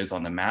Waldo is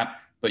on the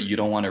map, but you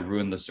don't want to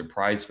ruin the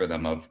surprise for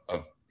them of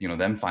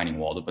them finding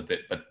Waldo,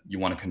 but you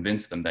want to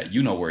convince them that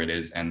you know where it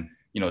is, and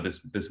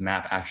this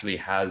map actually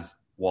has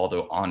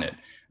Waldo on it,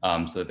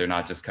 so that they're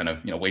not just kind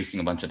of wasting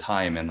a bunch of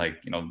time and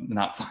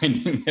not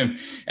finding him.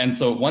 And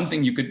so one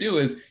thing you could do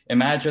is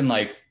imagine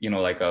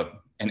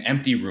an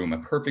empty room, a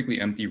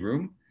perfectly empty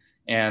room,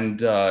 and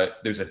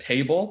there's a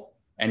table,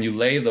 and you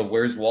lay the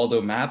Where's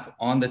Waldo map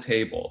on the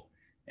table,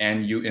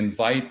 and you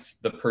invite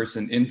the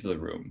person into the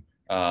room,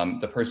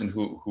 the person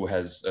who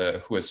has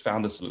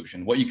found the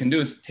solution. What you can do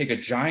is take a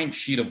giant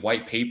sheet of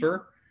white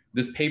paper.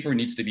 This paper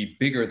needs to be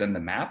bigger than the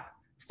map,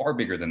 far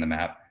bigger than the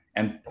map,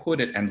 and put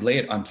it and lay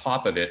it on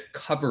top of it,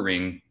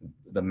 covering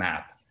the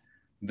map.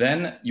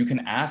 Then you can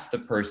ask the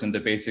person to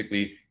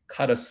basically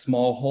cut a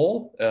small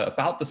hole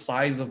about the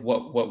size of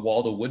what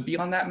Waldo would be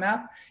on that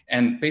map,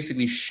 and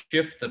basically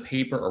shift the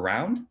paper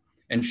around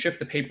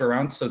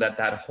so that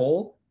that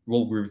hole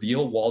will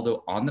reveal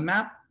Waldo on the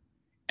map,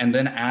 and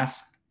then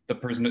ask the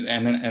person,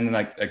 and then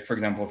like for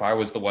example, if I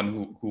was the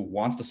one who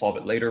wants to solve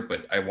it later,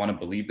 but I want to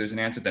believe there's an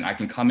answer, then I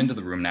can come into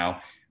the room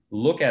now,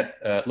 look at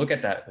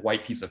that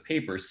white piece of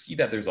paper, see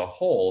that there's a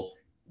hole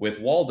with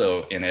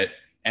Waldo in it,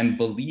 and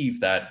believe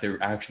that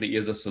there actually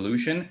is a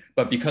solution.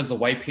 But because the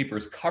white paper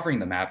is covering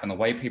the map and the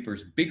white paper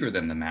is bigger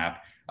than the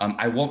map,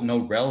 I won't know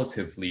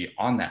relatively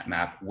on that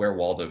map where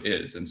Waldo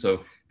is. And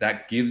so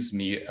that gives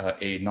me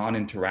a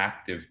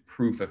non-interactive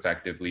proof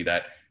effectively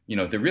that,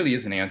 there really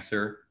is an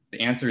answer. The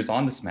answer is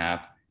on this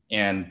map,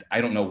 and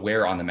I don't know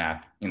where on the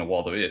map,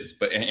 Waldo is,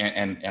 but,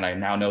 and I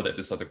now know that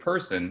this other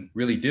person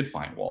really did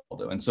find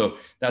Waldo. And so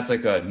that's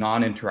like a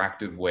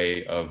non-interactive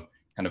way of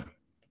kind of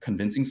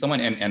convincing someone,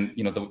 and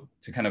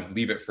to kind of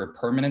leave it for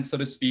permanent, so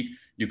to speak,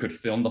 you could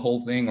film the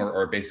whole thing,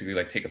 or basically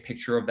like take a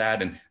picture of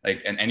that, and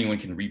anyone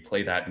can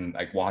replay that and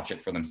like watch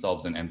it for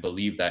themselves and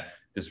believe that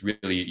this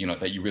really,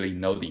 that you really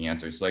know the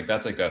answer. So like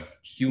that's like a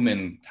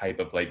human type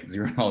of like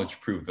zero knowledge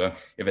proof,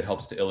 if it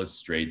helps to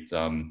illustrate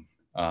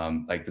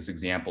like this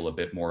example a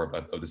bit more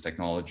of this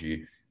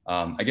technology.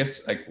 I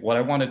guess like what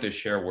I wanted to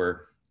share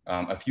were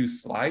a few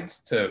slides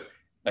to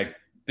like,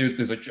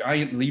 there's a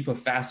giant leap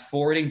of fast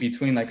forwarding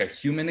between like a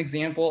human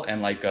example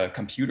and like a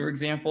computer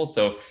example.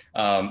 So,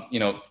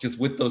 just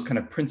with those kind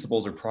of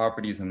principles or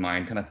properties in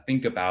mind, kind of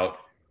think about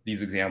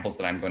these examples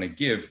that I'm going to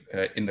give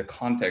in the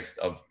context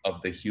of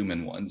the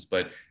human ones.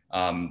 But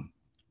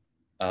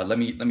let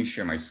me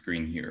share my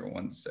screen here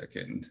 1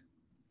 second.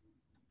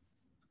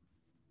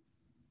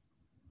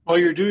 While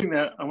you're doing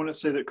that, I want to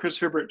say that Chris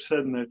Herbert said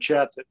in the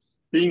chat that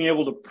being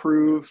able to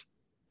prove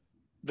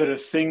that a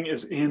thing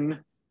is in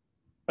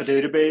a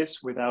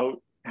database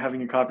without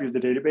having a copy of the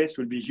database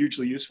would be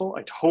hugely useful.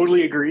 I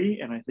totally agree,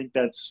 and I think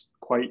that's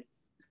quite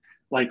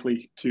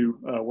likely to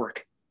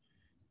work.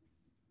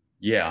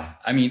 Yeah,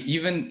 I mean,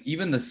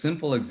 even the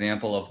simple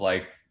example of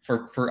like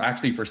for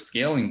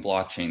scaling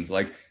blockchains,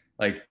 like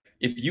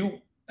if you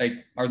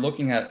are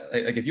looking at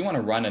like if you want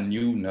to run a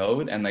new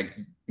node and like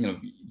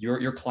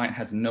your client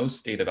has no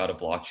state about a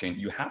blockchain,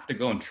 you have to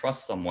go and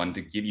trust someone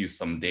to give you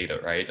some data,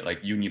 right? Like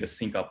you need to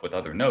sync up with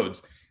other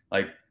nodes.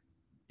 Like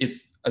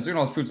a zero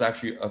knowledge proof is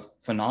actually a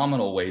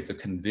phenomenal way to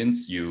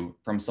convince you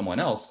from someone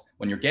else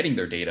when you're getting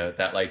their data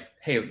that like,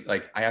 hey,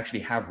 like I actually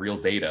have real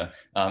data,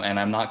 and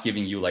I'm not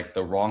giving you like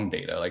the wrong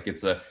data. Like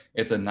it's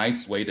a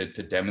nice way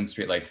to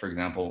demonstrate, like for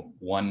example,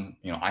 one,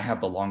 I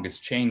have the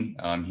longest chain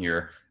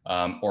here,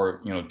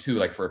 or two,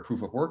 like for a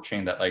proof of work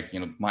chain that like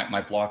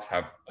my blocks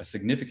have a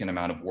significant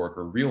amount of work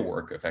or real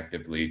work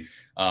effectively,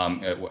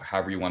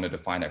 however you want to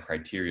define that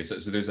criteria.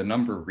 So there's a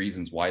number of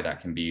reasons why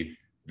that can be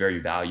very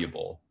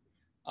valuable.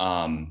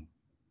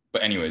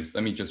 But anyways,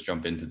 let me just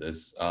jump into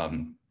this.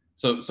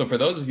 So for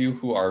those of you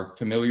who are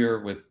familiar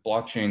with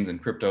blockchains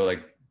and crypto,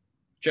 like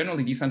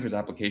generally decentralized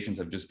applications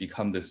have just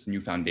become this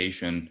new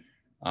foundation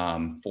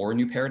for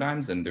new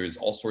paradigms. And there's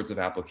all sorts of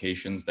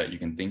applications that you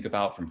can think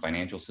about, from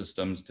financial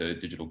systems to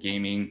digital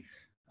gaming,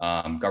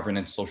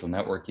 governance, social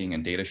networking,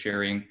 and data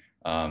sharing.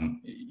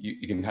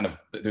 You can kind of,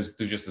 there's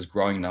just this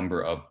growing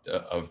number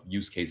of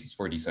use cases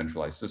for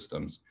decentralized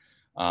systems.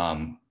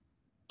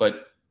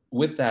 But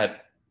with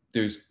that,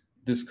 there's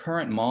this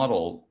current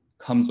model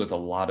comes with a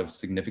lot of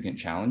significant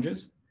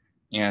challenges.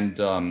 And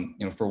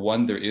for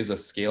one, there is a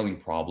scaling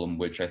problem,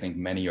 which I think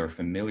many are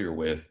familiar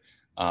with.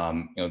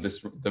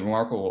 The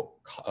remarkable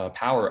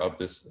power of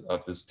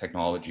this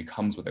technology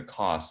comes with a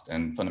cost.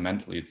 And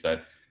fundamentally, it's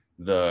that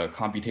the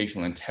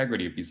computational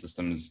integrity of these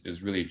systems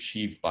is really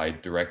achieved by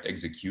direct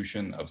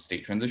execution of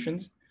state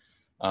transitions.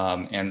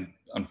 And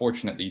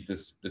unfortunately,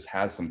 this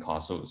has some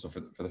cost. So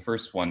for the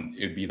first one,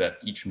 it would be that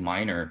each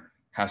miner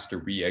has to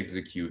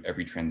re-execute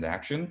every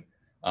transaction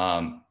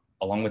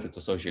along with its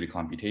associated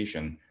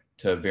computation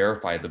to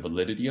verify the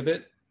validity of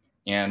it.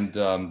 And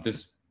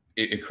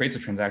it creates a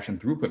transaction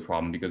throughput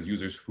problem, because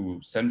users who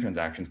send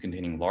transactions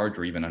containing large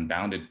or even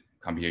unbounded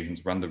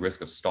computations run the risk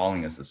of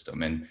stalling a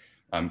system. And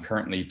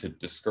currently to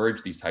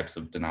discourage these types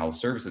of denial of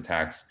service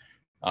attacks,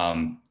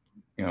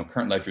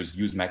 current ledgers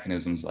use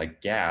mechanisms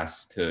like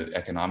gas to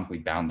economically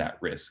bound that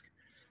risk.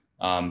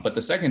 But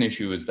the second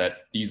issue is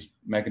that these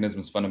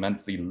mechanisms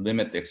fundamentally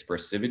limit the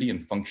expressivity and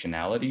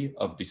functionality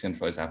of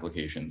decentralized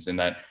applications, in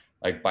that,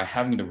 like, by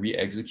having to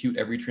re-execute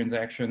every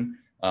transaction,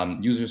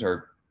 users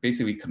are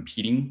basically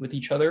competing with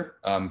each other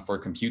for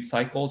compute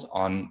cycles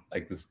on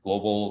like this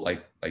global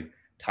like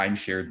time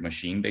shared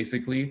machine,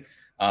 basically,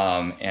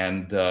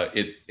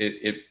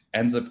 it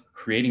ends up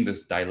creating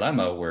this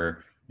dilemma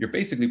where you're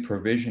basically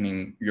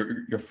provisioning,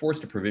 you're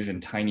forced to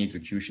provision tiny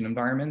execution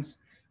environments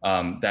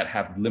that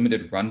have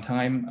limited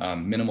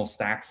runtime, minimal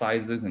stack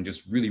sizes, and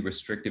just really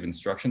restrictive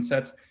instruction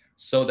sets,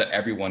 so that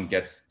everyone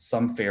gets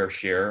some fair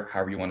share,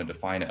 however you want to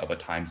define it, of a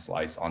time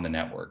slice on the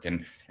network.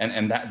 And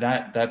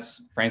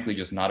that's frankly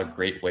just not a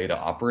great way to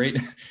operate.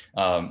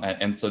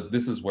 And so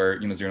this is where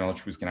zero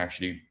knowledge proofs can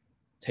actually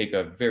take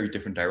a very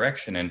different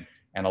direction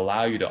and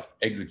allow you to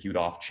execute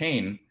off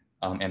chain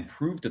and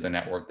prove to the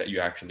network that you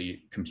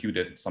actually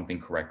computed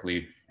something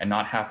correctly, and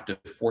not have to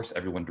force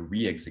everyone to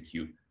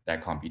re-execute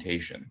that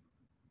computation.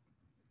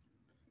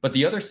 But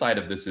the other side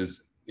of this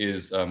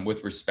is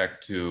with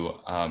respect to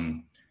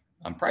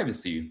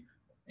privacy.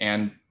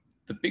 And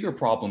the bigger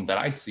problem that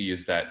I see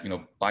is that,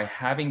 by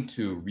having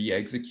to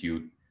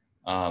re-execute,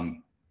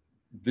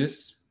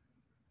 this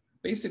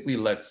basically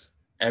lets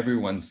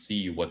everyone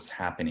see what's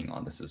happening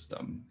on the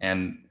system.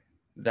 And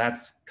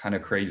that's kind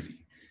of crazy.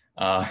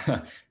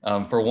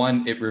 For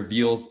one, it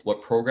reveals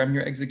what program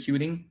you're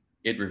executing.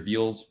 It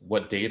reveals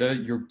what data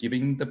you're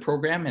giving the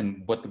program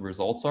and what the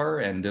results are.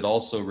 And it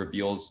also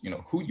reveals,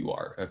 who you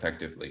are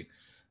effectively.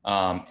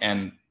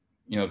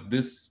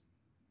 This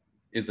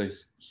is a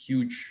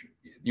huge,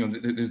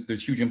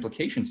 there's huge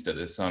implications to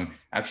this.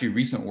 Actually,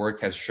 recent work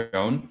has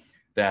shown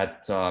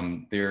that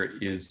there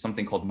is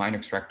something called mine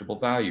extractable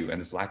value, and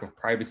this lack of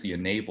privacy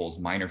enables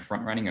miner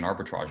front running and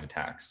arbitrage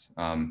attacks.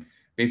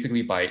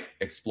 Basically, by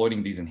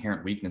exploiting these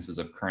inherent weaknesses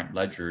of current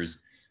ledgers,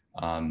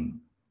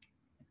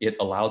 it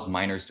allows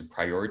miners to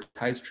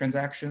prioritize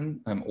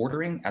transaction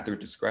ordering at their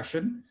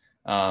discretion,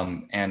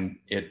 and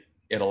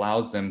it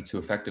allows them to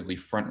effectively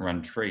front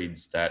run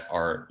trades that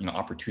are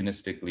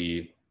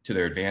opportunistically to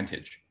their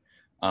advantage.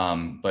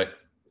 But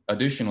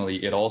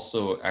additionally, it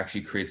also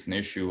actually creates an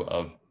issue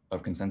of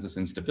consensus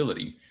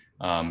instability.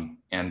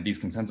 And these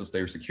consensus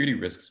layer security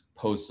risks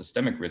pose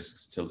systemic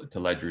risks to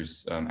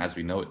ledgers as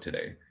we know it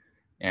today.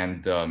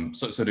 And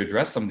so to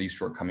address some of these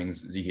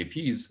shortcomings,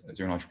 ZKPs,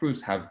 zero knowledge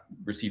proofs, have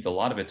received a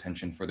lot of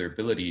attention for their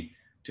ability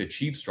to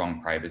achieve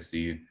strong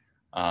privacy,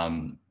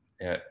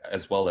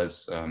 as well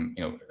as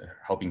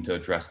helping to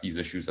address these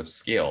issues of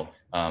scale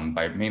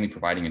by mainly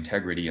providing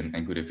integrity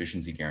and good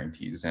efficiency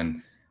guarantees.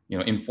 And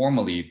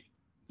informally,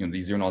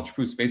 these zero knowledge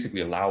proofs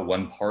basically allow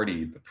one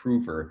party, the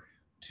prover,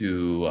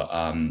 to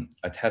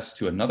attest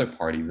to another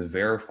party, the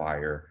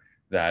verifier,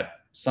 that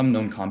some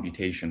known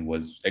computation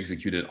was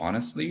executed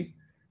honestly,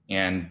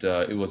 and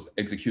it was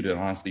executed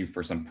honestly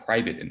for some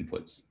private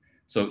inputs.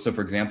 So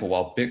for example,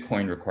 while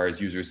Bitcoin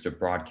requires users to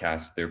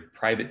broadcast their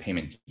private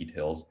payment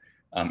details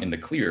in the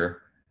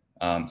clear,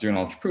 zero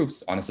knowledge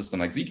proofs on a system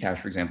like Zcash,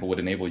 for example, would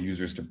enable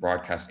users to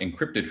broadcast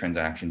encrypted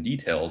transaction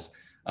details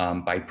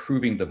by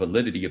proving the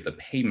validity of the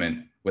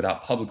payment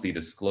without publicly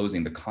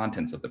disclosing the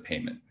contents of the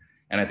payment.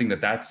 And I think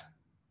that that's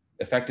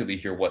effectively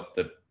here what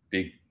the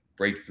big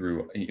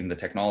breakthrough in the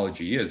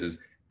technology is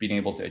being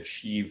able to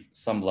achieve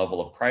some level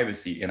of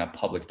privacy in a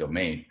public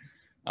domain.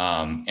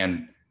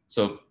 And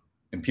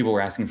people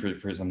were asking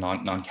for some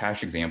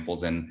non-cash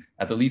examples, and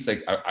at the least,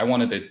 like I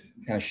wanted to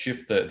kind of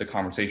shift the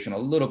conversation a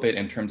little bit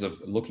in terms of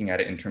looking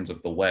at it in terms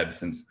of the web,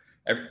 since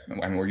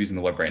we're using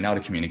the web right now to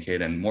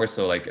communicate, and more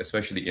so, like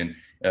especially in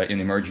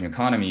emerging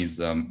economies,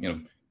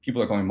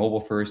 people are going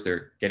mobile first.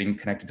 They're getting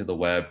connected to the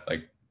web.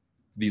 Like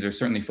these are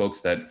certainly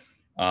folks that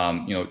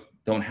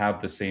don't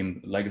have the same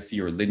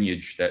legacy or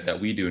lineage that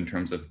we do in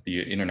terms of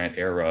the internet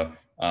era,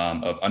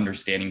 of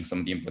understanding some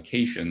of the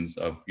implications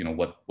of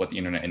what the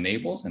internet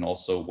enables, and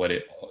also what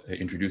it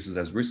introduces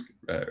as risk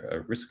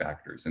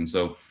factors. And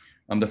so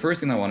the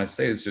first thing I want to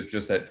say is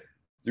just that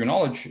zero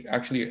knowledge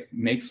actually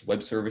makes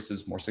web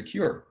services more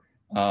secure.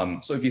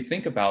 So if you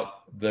think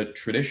about the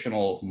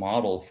traditional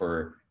model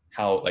for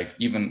how like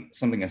even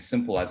something as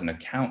simple as an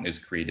account is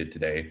created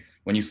today,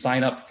 when you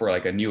sign up for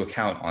like a new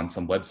account on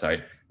some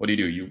website, what do?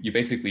 You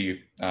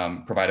basically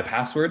provide a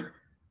password.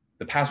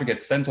 The password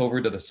gets sent over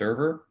to the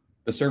server.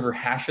 The server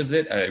hashes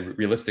it.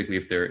 Realistically,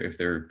 if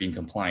they're being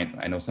compliant,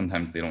 I know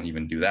sometimes they don't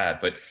even do that.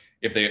 But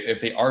if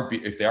they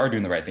are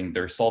doing the right thing,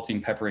 they're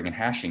salting, peppering, and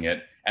hashing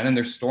it, and then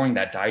they're storing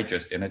that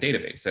digest in a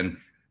database. And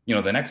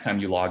the next time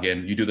you log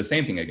in, you do the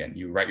same thing again.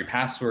 You write your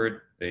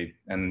password,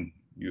 and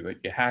you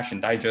hash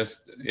and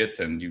digest it,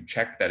 and you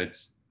check that it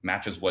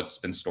matches what's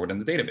been stored in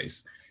the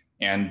database.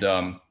 And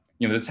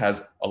this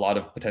has a lot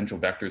of potential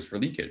vectors for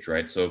leakage,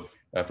 right? So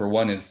for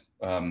one is,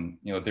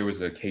 there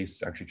was a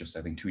case actually just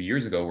I think 2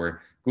 years ago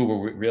where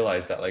Google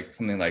realized that like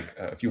something like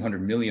a few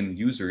hundred million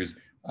users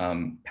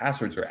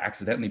passwords were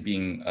accidentally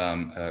being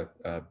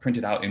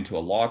printed out into a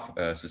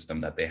log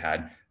system that they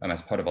had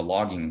as part of a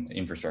logging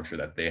infrastructure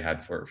that they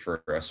had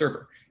for a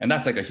server. And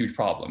that's like a huge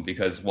problem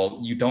because, well,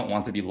 you don't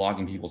want to be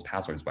logging people's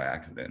passwords by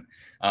accident.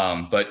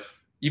 But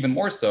even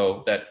more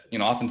so that,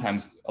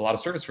 oftentimes a lot of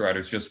service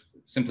providers just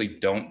simply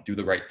don't do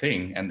the right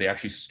thing, and they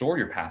actually store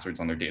your passwords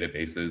on their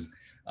databases,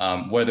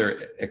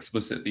 whether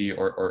explicitly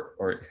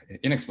or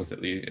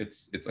inexplicitly,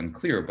 it's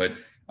unclear. But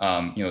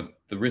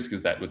the risk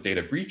is that with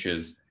data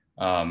breaches,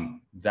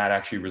 that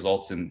actually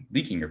results in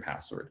leaking your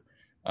password.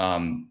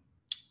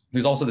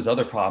 There's also this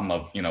other problem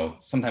of,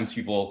 sometimes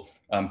people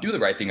do the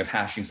right thing of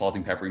hashing,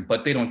 salting, peppering,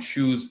 but they don't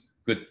choose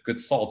good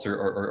salts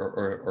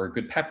or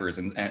good peppers.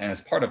 And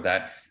as part of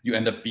that, you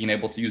end up being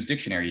able to use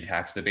dictionary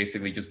attacks to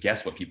basically just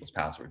guess what people's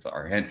passwords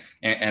are.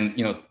 And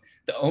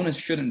the onus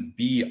shouldn't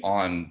be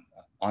on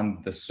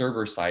the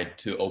server side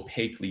to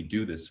opaquely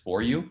do this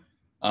for you,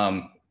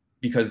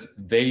 because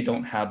they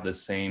don't have the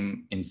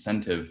same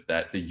incentive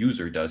that the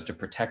user does to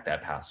protect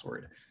that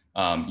password.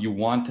 You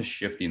want to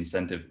shift the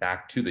incentive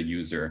back to the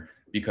user,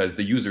 because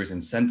the user is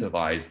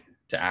incentivized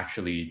to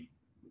actually,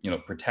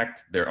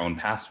 protect their own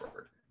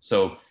password.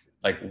 So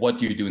like, what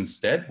do you do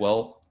instead?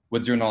 Well,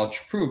 with zero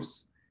knowledge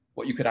proofs,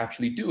 what you could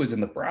actually do is in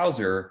the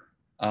browser,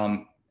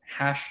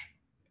 hash,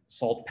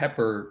 salt,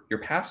 pepper your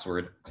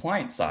password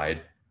client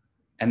side,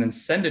 and then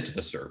send it to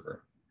the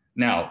server.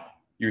 Now,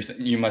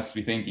 you must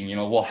be thinking,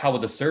 well, how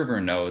would the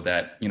server know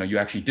that, you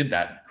actually did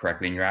that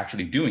correctly and you're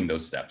actually doing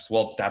those steps?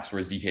 Well, that's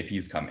where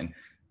ZKPs come in.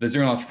 The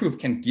zero knowledge proof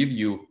can give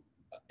you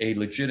a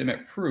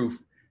legitimate proof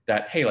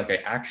that, hey, like I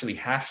actually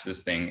hashed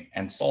this thing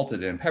and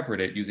salted it and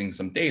peppered it using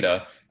some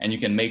data, and you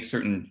can make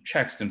certain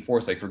checks to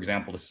enforce, like, for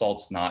example, the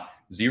salt's not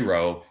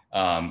 0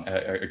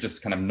 or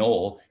just kind of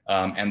null,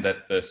 and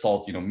that the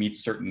salt,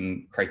 meets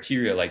certain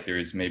criteria, like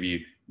there's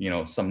maybe,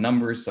 some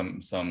numbers,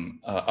 some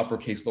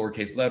uppercase,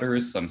 lowercase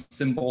letters, some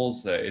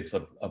symbols, it's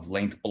of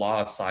length blah,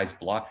 of size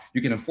blah.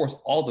 You can enforce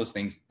all those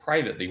things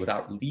privately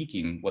without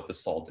leaking what the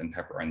salt and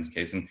pepper are in this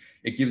case. And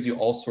it gives you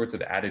all sorts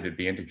of added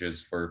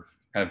advantages for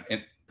kind of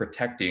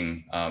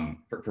protecting,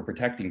 for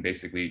protecting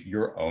basically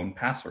your own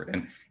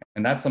password.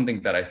 And that's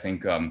something that I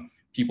think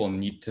people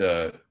need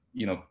to,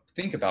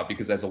 think about,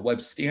 because as a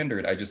web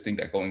standard, I just think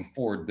that going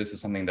forward, this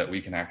is something that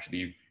we can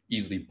actually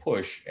easily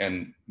push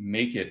and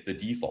make it the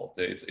default.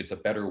 It's a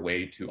better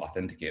way to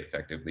authenticate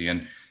effectively.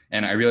 And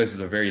I realize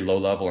it's a very low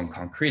level and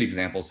concrete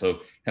example.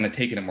 So kind of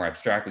taking it more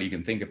abstractly, you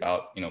can think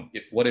about,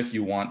 what if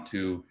you want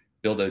to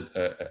build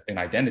an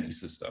identity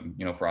system,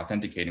 for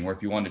authenticating, or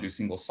if you want to do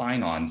single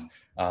sign-ons,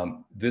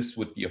 this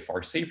would be a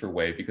far safer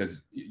way,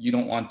 because you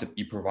don't want to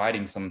be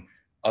providing some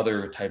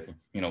other type of,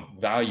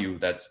 value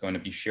that's going to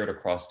be shared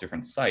across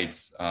different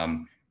sites.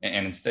 And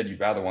instead, you'd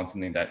rather want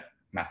something that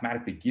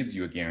mathematically gives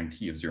you a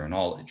guarantee of zero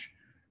knowledge.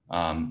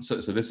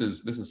 So this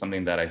is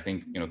something that I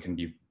think, can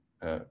be,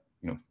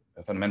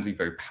 fundamentally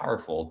very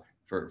powerful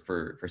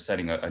for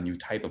setting a new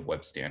type of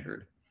web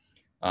standard.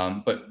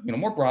 But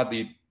more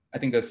broadly, I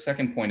think the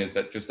second point is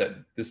that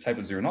this type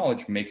of zero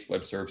knowledge makes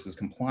web services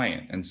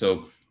compliant. And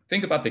so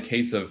think about the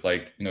case of,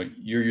 like,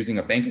 you're using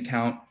a bank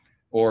account,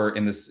 or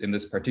in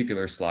this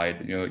particular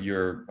slide,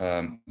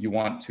 you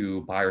want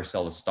to buy or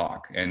sell a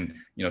stock. And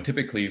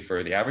typically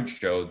for the average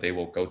Joe, they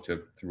will go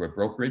through a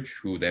brokerage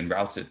who then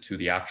routes it to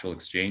the actual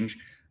exchange.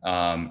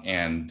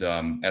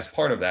 As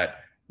part of that,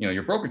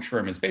 your brokerage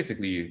firm is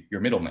basically your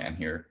middleman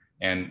here.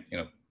 And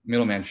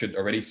middleman should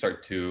already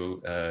start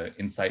to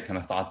incite kind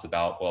of thoughts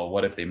about, well,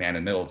 what if they man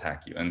in middle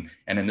attack you? And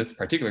in this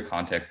particular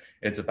context,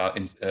 it's about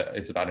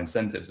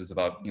incentives. It's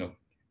about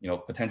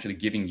potentially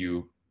giving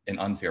you an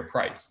unfair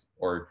price,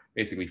 or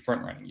basically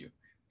front running you.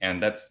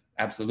 And that's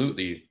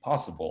absolutely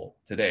possible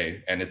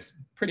today. And it's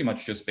pretty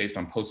much just based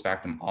on post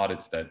factum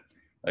audits that,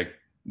 like,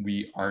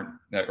 we aren't,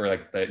 or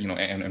like that,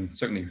 and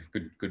certainly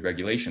good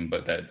regulation,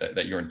 but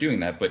that you aren't doing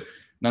that. But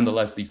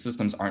nonetheless, these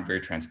systems aren't very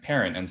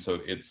transparent. And so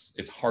it's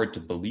hard to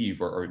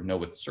believe or know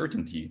with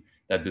certainty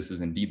that this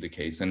is indeed the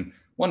case. And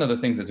one of the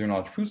things that zero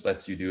knowledge proofs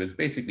lets you do is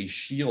basically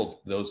shield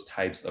those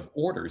types of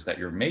orders that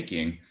you're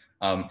making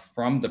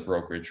from the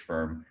brokerage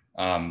firm,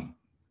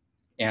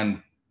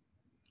 and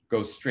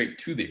go straight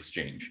to the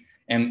exchange.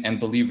 And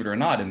believe it or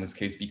not, in this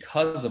case,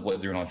 because of what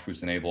zero knowledge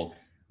proofs enable,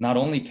 not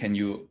only can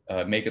you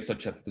make it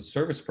such that the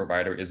service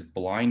provider is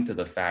blind to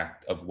the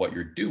fact of what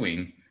you're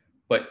doing,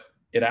 but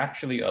it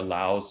actually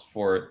allows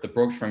for the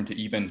brokerage firm to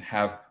even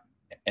have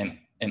an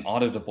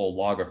auditable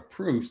log of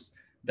proofs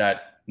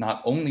that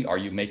not only are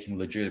you making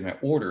legitimate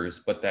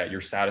orders, but that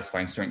you're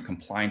satisfying certain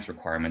compliance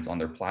requirements on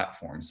their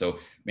platform. So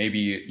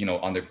maybe,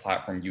 on their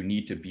platform, you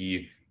need to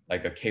be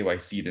like a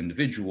KYC'd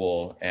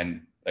individual,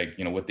 and like,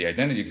 with the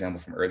identity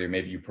example from earlier,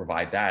 maybe you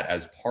provide that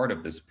as part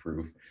of this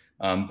proof.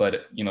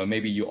 But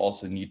maybe you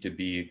also need to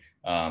be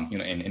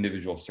an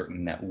individual of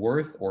certain net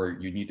worth, or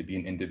you need to be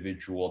an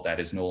individual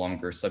that is no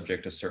longer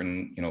subject to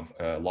certain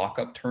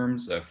lockup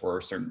terms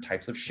for certain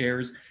types of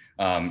shares.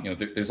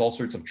 There's all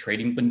sorts of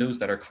trading windows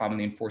that are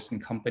commonly enforced in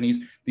companies.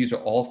 These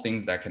are all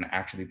things that can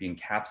actually be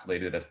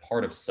encapsulated as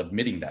part of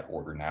submitting that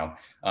order now.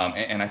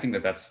 And I think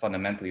that that's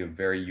fundamentally a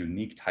very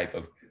unique type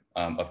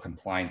of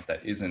compliance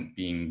that isn't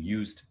being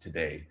used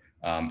today.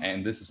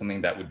 And this is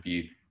something that would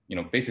be,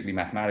 basically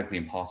mathematically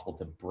impossible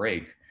to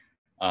break,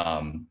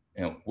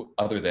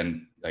 other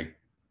than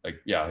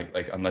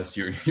unless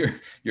you're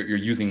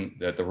using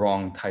the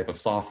wrong type of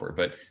software.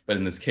 But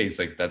in this case,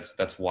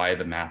 that's why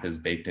the math is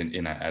baked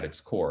in at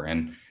its core.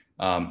 And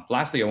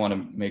lastly, I want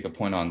to make a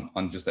point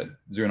on just that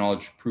zero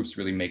knowledge proofs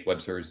really make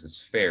web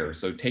services fair.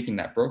 So taking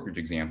that brokerage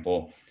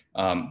example,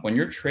 when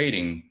you're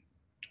trading,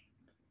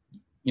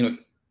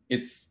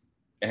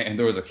 and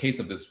there was a case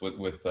of this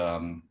with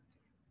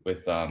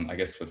I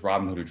guess with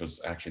Robinhood, which was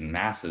actually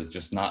masses,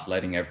 just not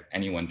letting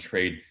anyone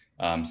trade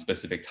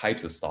specific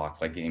types of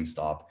stocks like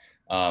GameStop.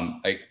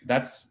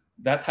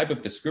 That type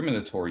of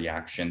discriminatory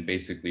action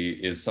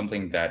basically is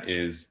something that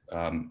is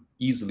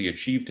easily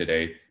achieved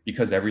today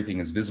because everything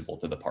is visible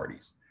to the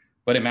parties.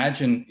 But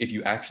imagine if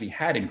you actually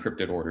had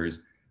encrypted orders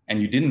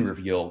and you didn't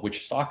reveal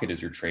which stock it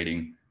is you're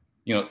trading,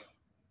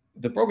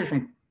 the brokerage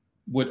firm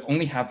would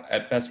only have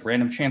at best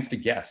random chance to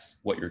guess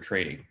what you're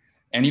trading.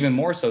 And even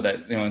more so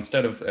that,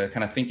 instead of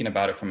kind of thinking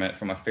about it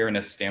from a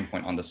fairness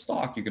standpoint on the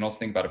stock, you can also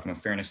think about it from a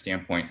fairness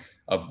standpoint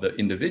of the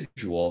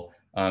individual.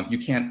 You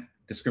can't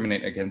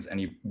discriminate against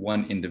any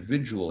one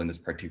individual in this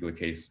particular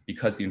case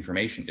because the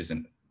information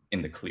isn't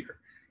in the clear.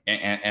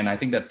 And I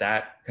think that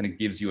kind of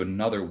gives you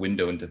another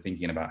window into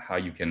thinking about how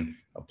you can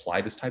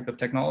apply this type of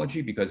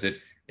technology, because it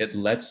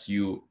lets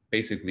you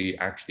basically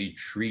actually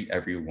treat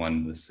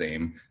everyone the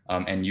same,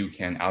 and you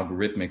can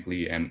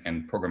algorithmically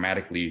and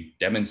programmatically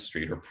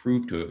demonstrate or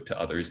prove to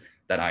others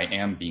that I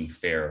am being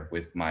fair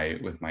with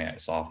my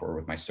software,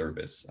 with my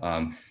service.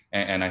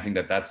 And I think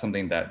that that's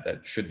something that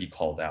should be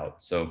called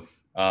out. So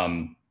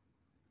those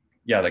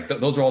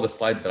are all the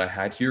slides that I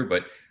had here,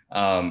 but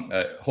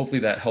hopefully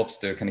that helps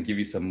to kind of give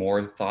you some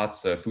more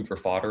thoughts, food for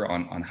fodder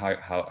on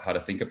how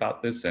to think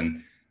about this.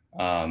 And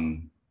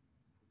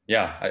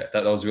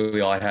that was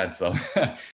really all I had. So